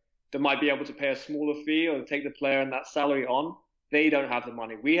say, that might be able to pay a smaller fee or take the player and that salary on. They don't have the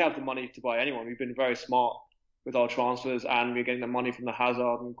money. We have the money to buy anyone. We've been very smart with our transfers, and we're getting the money from the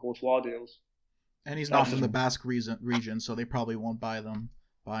Hazard and Courtois deals. And he's not from the Basque region, so they probably won't buy him.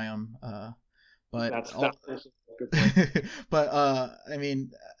 But that's a good point. But I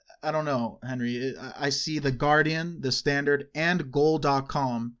mean, I don't know, Henry. I see the Guardian, the Standard, and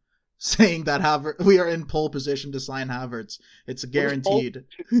Goal.com saying that we are in pole position to sign Havertz. It's guaranteed.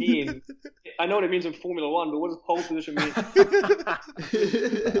 I know what it means in Formula One, but what does pole position mean?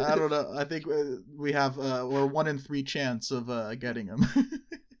 I don't know. I think we have we're 1 in 3 chance of getting him.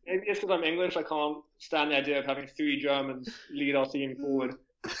 Maybe it's because I'm English. I can't stand the idea of having 3 Germans lead our team forward.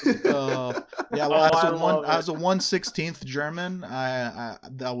 Yeah, well, as a 1/16th German, I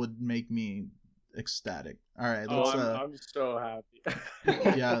that would make me ecstatic. All right, let's. I'm so happy.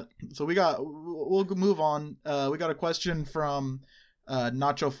 Yeah, so we'll move on. We got a question from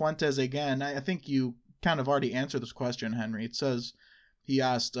Nacho Fuentes again. I think you kind of already answered this question, Henry. It says, he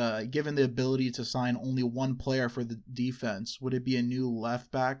asked, given the ability to sign only one player for the defense, would it be a new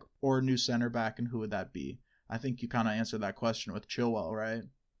left back or a new center back, and who would that be? I think you kind of answered that question with Chilwell, right?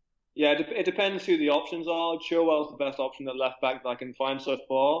 Yeah, it depends who the options are. Chilwell's the best option at left back that I can find so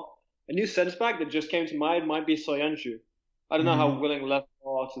far. A new centre back that just came to mind might be Soyuncu. I don't know how willing Leicester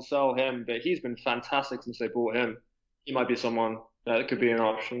are to sell him, but he's been fantastic since they bought him. He might be someone that could be an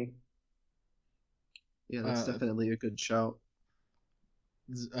option. Yeah, that's definitely a good shout.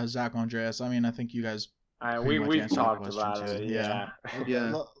 Zach Andreas, I mean, I think you guys we've talked about it. Yeah.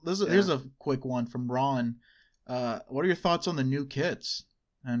 Here's a quick one from Ron. What are your thoughts on the new kits,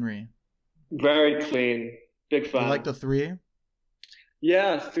 Henry? Very clean. Big fan. You like the 3?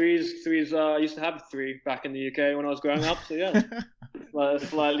 Yeah, threes. I used to have 3 back in the UK when I was growing up. So yeah,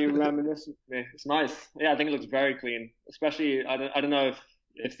 slightly reminiscent to me. It's nice. Yeah, I think it looks very clean. Especially, I don't know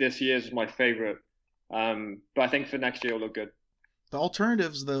if this year's is my favorite, but I think for next year it'll look good. The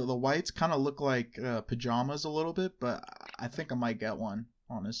alternatives, the whites kind of look like pajamas a little bit, but I think I might get one.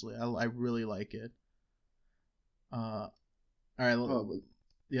 Honestly, I really like it. All right.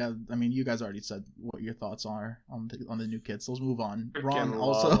 Yeah, I mean, you guys already said what your thoughts are on the new kits. Let's move on. Ron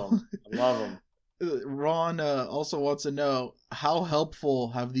also love them. Ron also wants to know, how helpful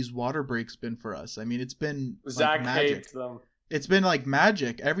have these water breaks been for us? I mean, it's been Zach magic. hates them. It's been like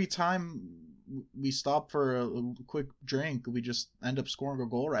magic. Every time we stop for a quick drink, we just end up scoring a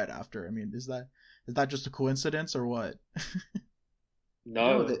goal right after. I mean, is that just a coincidence or what?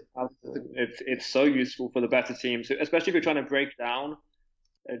 No, it's so useful for the better teams, especially if you're trying to break down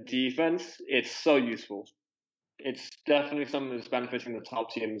a defense. It's so useful. It's definitely something that's benefiting the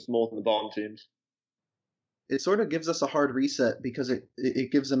top teams more than the bottom teams. It sort of gives us a hard reset because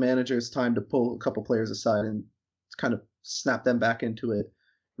it gives the managers time to pull a couple players aside and kind of snap them back into it,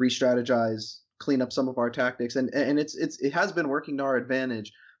 re-strategize, clean up some of our tactics, and it has been working to our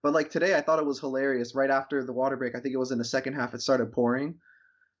advantage. But like today, I thought it was hilarious. Right after the water break, I think it was in the second half, it started pouring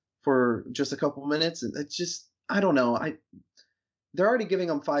for just a couple minutes. It's just, I don't know. They're already giving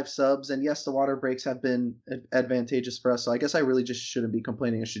them 5 subs, and yes, the water breaks have been advantageous for us. So I guess I really just shouldn't be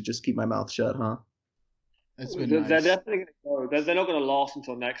complaining. I should just keep my mouth shut, huh? It's been they're nice. definitely going to go. They're not going to last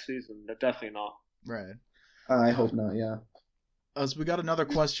until next season. They're definitely not. Right. I hope not. Yeah. So we got another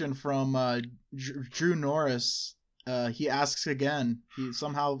question from Drew Norris. He asks again. He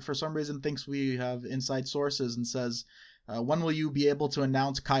somehow, for some reason, thinks we have inside sources and says, when will you be able to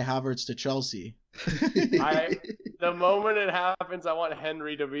announce Kai Havertz to Chelsea? The moment it happens, I want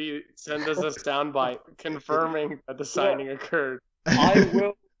Henry to send us a soundbite confirming that the signing occurred. I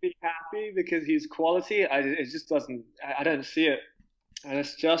will be happy because he's quality. It just doesn't. I don't see it. I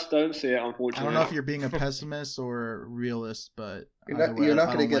just don't see it, unfortunately. I don't know if you're being a pessimist or realist, but you're not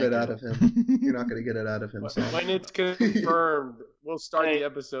going to get it out of him. You're not going to get it out of him. So. When it's confirmed, we'll start the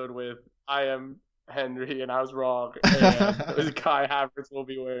episode with, I am Henry and I was wrong, and Kai Havertz will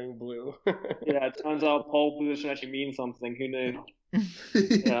be wearing blue. Yeah, it turns out pole position actually means something. Who knew?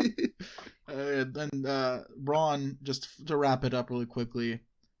 Yeah. And Ron, just to wrap it up really quickly,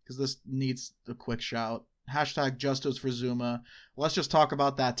 because this needs a quick shout. Hashtag Justice for Zuma. Let's just talk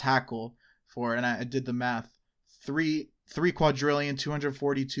about that tackle and I did the math. 3 quadrillion,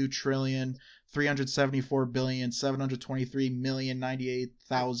 242 trillion, 374 billion, 723 million,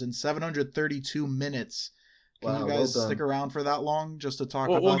 98,000, 732 minutes. Can you guys stick around for that long just to talk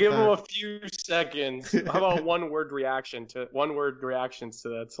about that? We'll give them a few seconds. How about one word reactions to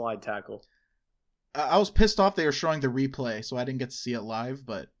that slide tackle? I was pissed off they were showing the replay, so I didn't get to see it live.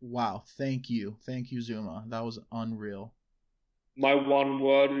 But wow, thank you, Zouma. That was unreal. My one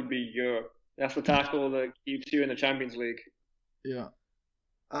word would be "Yer." That's the tackle that keeps you in the Champions League. Yeah.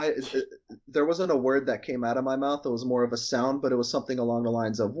 There wasn't a word that came out of my mouth. It was more of a sound, but it was something along the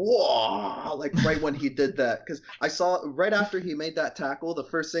lines of "whoa!" Like right when he did that, because I saw right after he made that tackle, the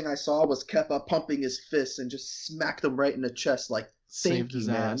first thing I saw was Kepa pumping his fists and just smacked him right in the chest, like saved his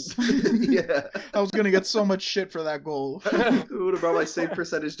ass. Yeah, I was gonna get so much shit for that goal. It would have brought my save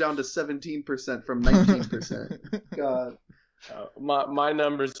percentage down to 17% from 19%. God. My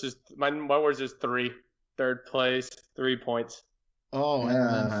numbers my word's just 3. Third place, 3 points. Oh,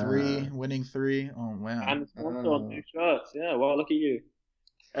 and then winning 3. Oh wow. And on 2 shirts. Yeah, well, look at you.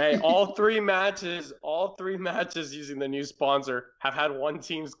 Hey, all three matches using the new sponsor have had one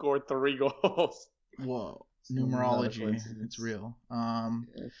team score 3 goals. Whoa, numerology, it's real. All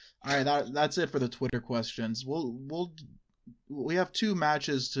right, that's it for the Twitter questions. We have 2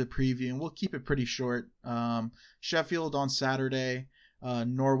 matches to preview, and we'll keep it pretty short. Sheffield on Saturday,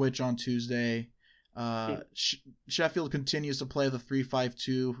 Norwich on Tuesday. Sheffield continues to play the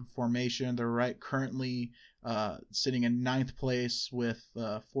 3-5-2 formation. They're currently sitting in 9th place with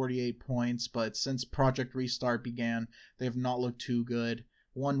 48 points, but since Project Restart began, they have not looked too good.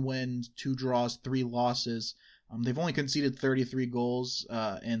 1 win, 2 draws, 3 losses. They've only conceded 33 goals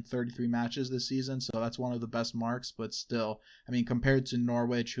in 33 matches this season, so that's one of the best marks, but still, I mean, compared to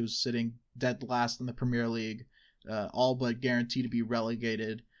Norwich, who's sitting dead last in the Premier League, all but guaranteed to be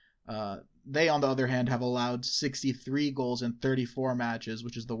relegated, they, on the other hand, have allowed 63 goals in 34 matches,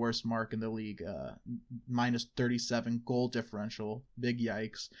 which is the worst mark in the league, minus 37 goal differential. Big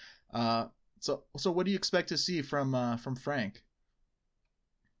yikes. So what do you expect to see from Frank?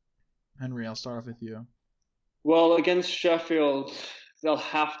 Henry, I'll start off with you. Well, against Sheffield, they'll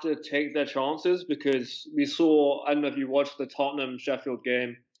have to take their chances because we saw, I don't know if you watched the Tottenham-Sheffield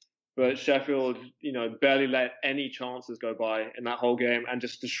game, but Sheffield, barely let any chances go by in that whole game and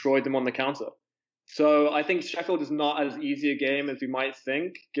just destroyed them on the counter. So I think Sheffield is not as easy a game as we might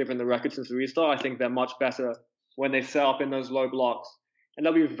think, given the record since the restart. I think they're much better when they set up in those low blocks. And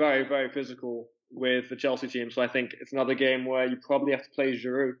they'll be very, very physical with the Chelsea team. So I think it's another game where you probably have to play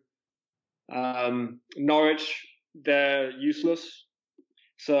Giroud. Norwich, they're useless.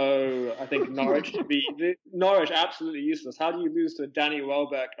 So I think Norwich absolutely useless. How do you lose to a Danny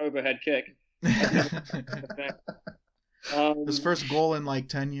Welbeck overhead kick? His first goal in like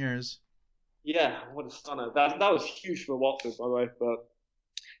 10 years. Yeah, what a stunner. That was huge for Watford, by the way. But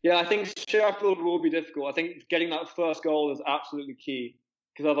yeah, I think Sheffield will be difficult. I think getting that first goal is absolutely key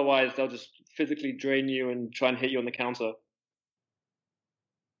because otherwise they'll just physically drain you and try and hit you on the counter.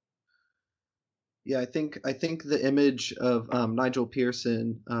 Yeah, I think the image of Nigel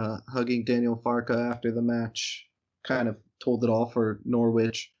Pearson hugging Daniel Farke after the match kind of told it all for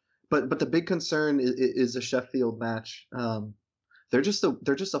Norwich. But the big concern is a Sheffield match. They're just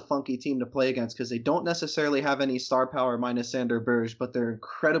a funky team to play against because they don't necessarily have any star power minus Sander Berge, but they're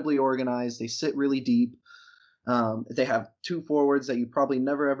incredibly organized. They sit really deep. They have 2 forwards that you probably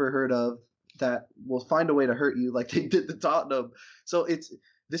never ever heard of that will find a way to hurt you like they did to Tottenham. So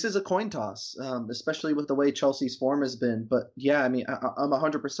this is a coin toss, especially with the way Chelsea's form has been. But yeah, I mean, I'm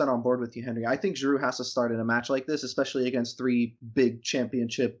 100% on board with you, Henry. I think Giroud has to start in a match like this, especially against 3 big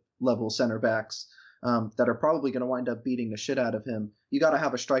championship level center backs that are probably going to wind up beating the shit out of him. You got to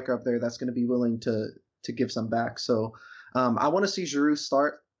have a striker up there that's going to be willing to give some back. So I want to see Giroud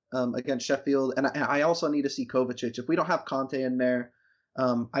start against Sheffield, and I also need to see Kovacic. If we don't have Conte in there,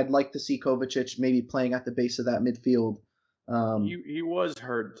 I'd like to see Kovacic maybe playing at the base of that midfield. He was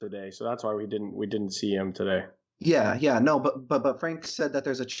hurt today, so that's why we didn't see him today. Yeah, no, but Frank said that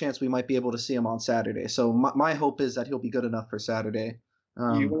there's a chance we might be able to see him on Saturday. So my hope is that he'll be good enough for Saturday.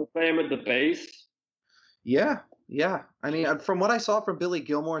 You want to play him at the base? Yeah. I mean, from what I saw from Billy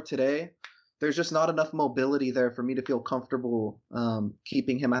Gilmore today, there's just not enough mobility there for me to feel comfortable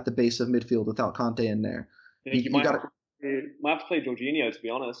keeping him at the base of midfield without Conte in there. You might have to play Jorginho, to be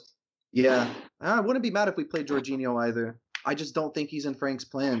honest. Yeah, I wouldn't be mad if we played Jorginho either. I just don't think he's in Frank's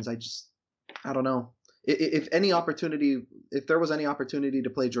plans. I don't know. If there was any opportunity to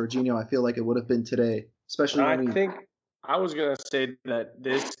play Jorginho, I feel like it would have been today, especially when I was going to say that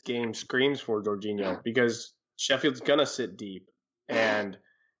this game screams for Jorginho because Sheffield's going to sit deep. And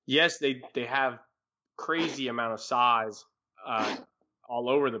yes, they have crazy amount of size all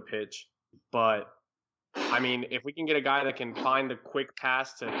over the pitch. But, I mean, if we can get a guy that can find the quick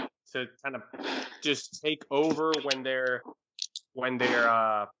pass to kind of just take over when they're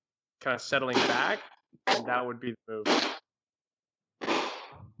kind of settling back, then that would be the move.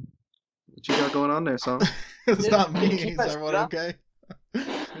 What you got going on there, Sam? It's not me. Is everyone okay?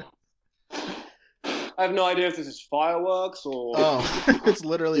 I have no idea if this is fireworks or. Oh, it's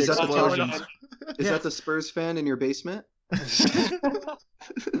literally explosions. Is that the Spurs fan in your basement? No,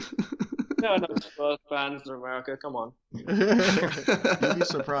 Spurs fans in America. Come on. You'd be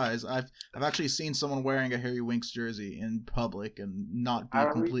surprised. I've actually seen someone wearing a Harry Winks jersey in public and not be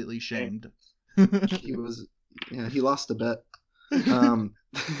completely shamed. He lost a bet.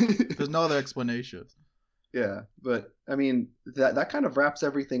 There's no other explanation. Yeah, but I mean that kind of wraps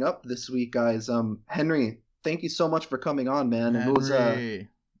everything up this week, guys. Henry, thank you so much for coming on, man. Henry. It was hey,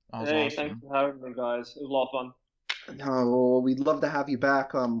 awesome. Thanks for having me, guys. It was a lot of fun. No, we'd love to have you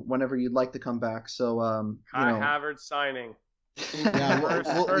back whenever you'd like to come back. So Kai Havertz signing.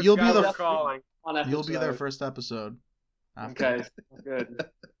 Yeah, you'll be the calling. You'll be their first episode. Okay, good.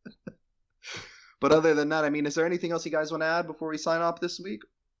 But other than that, I mean, is there anything else you guys want to add before we sign off this week?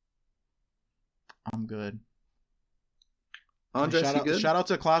 I'm good. Andres, you good? Shout out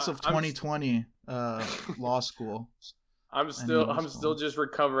to class of 2020 law school. I'm still just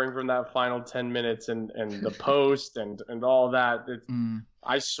recovering from that final 10 minutes and the post and all that.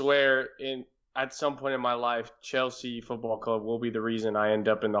 I swear at some point in my life, Chelsea Football Club will be the reason I end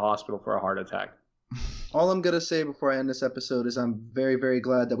up in the hospital for a heart attack. All I'm going to say before I end this episode is I'm very, very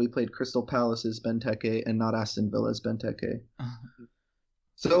glad that we played Crystal Palace's Benteke and not Aston Villa's Benteke.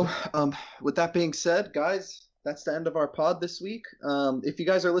 So, with that being said, guys, that's the end of our pod this week. If you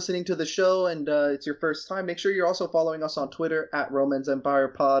guys are listening to the show and it's your first time, make sure you're also following us on Twitter at Romans Empire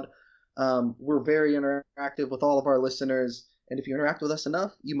Pod. We're very interactive with all of our listeners, and if you interact with us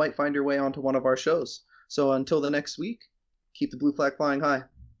enough, you might find your way onto one of our shows. So until the next week, keep the blue flag flying high.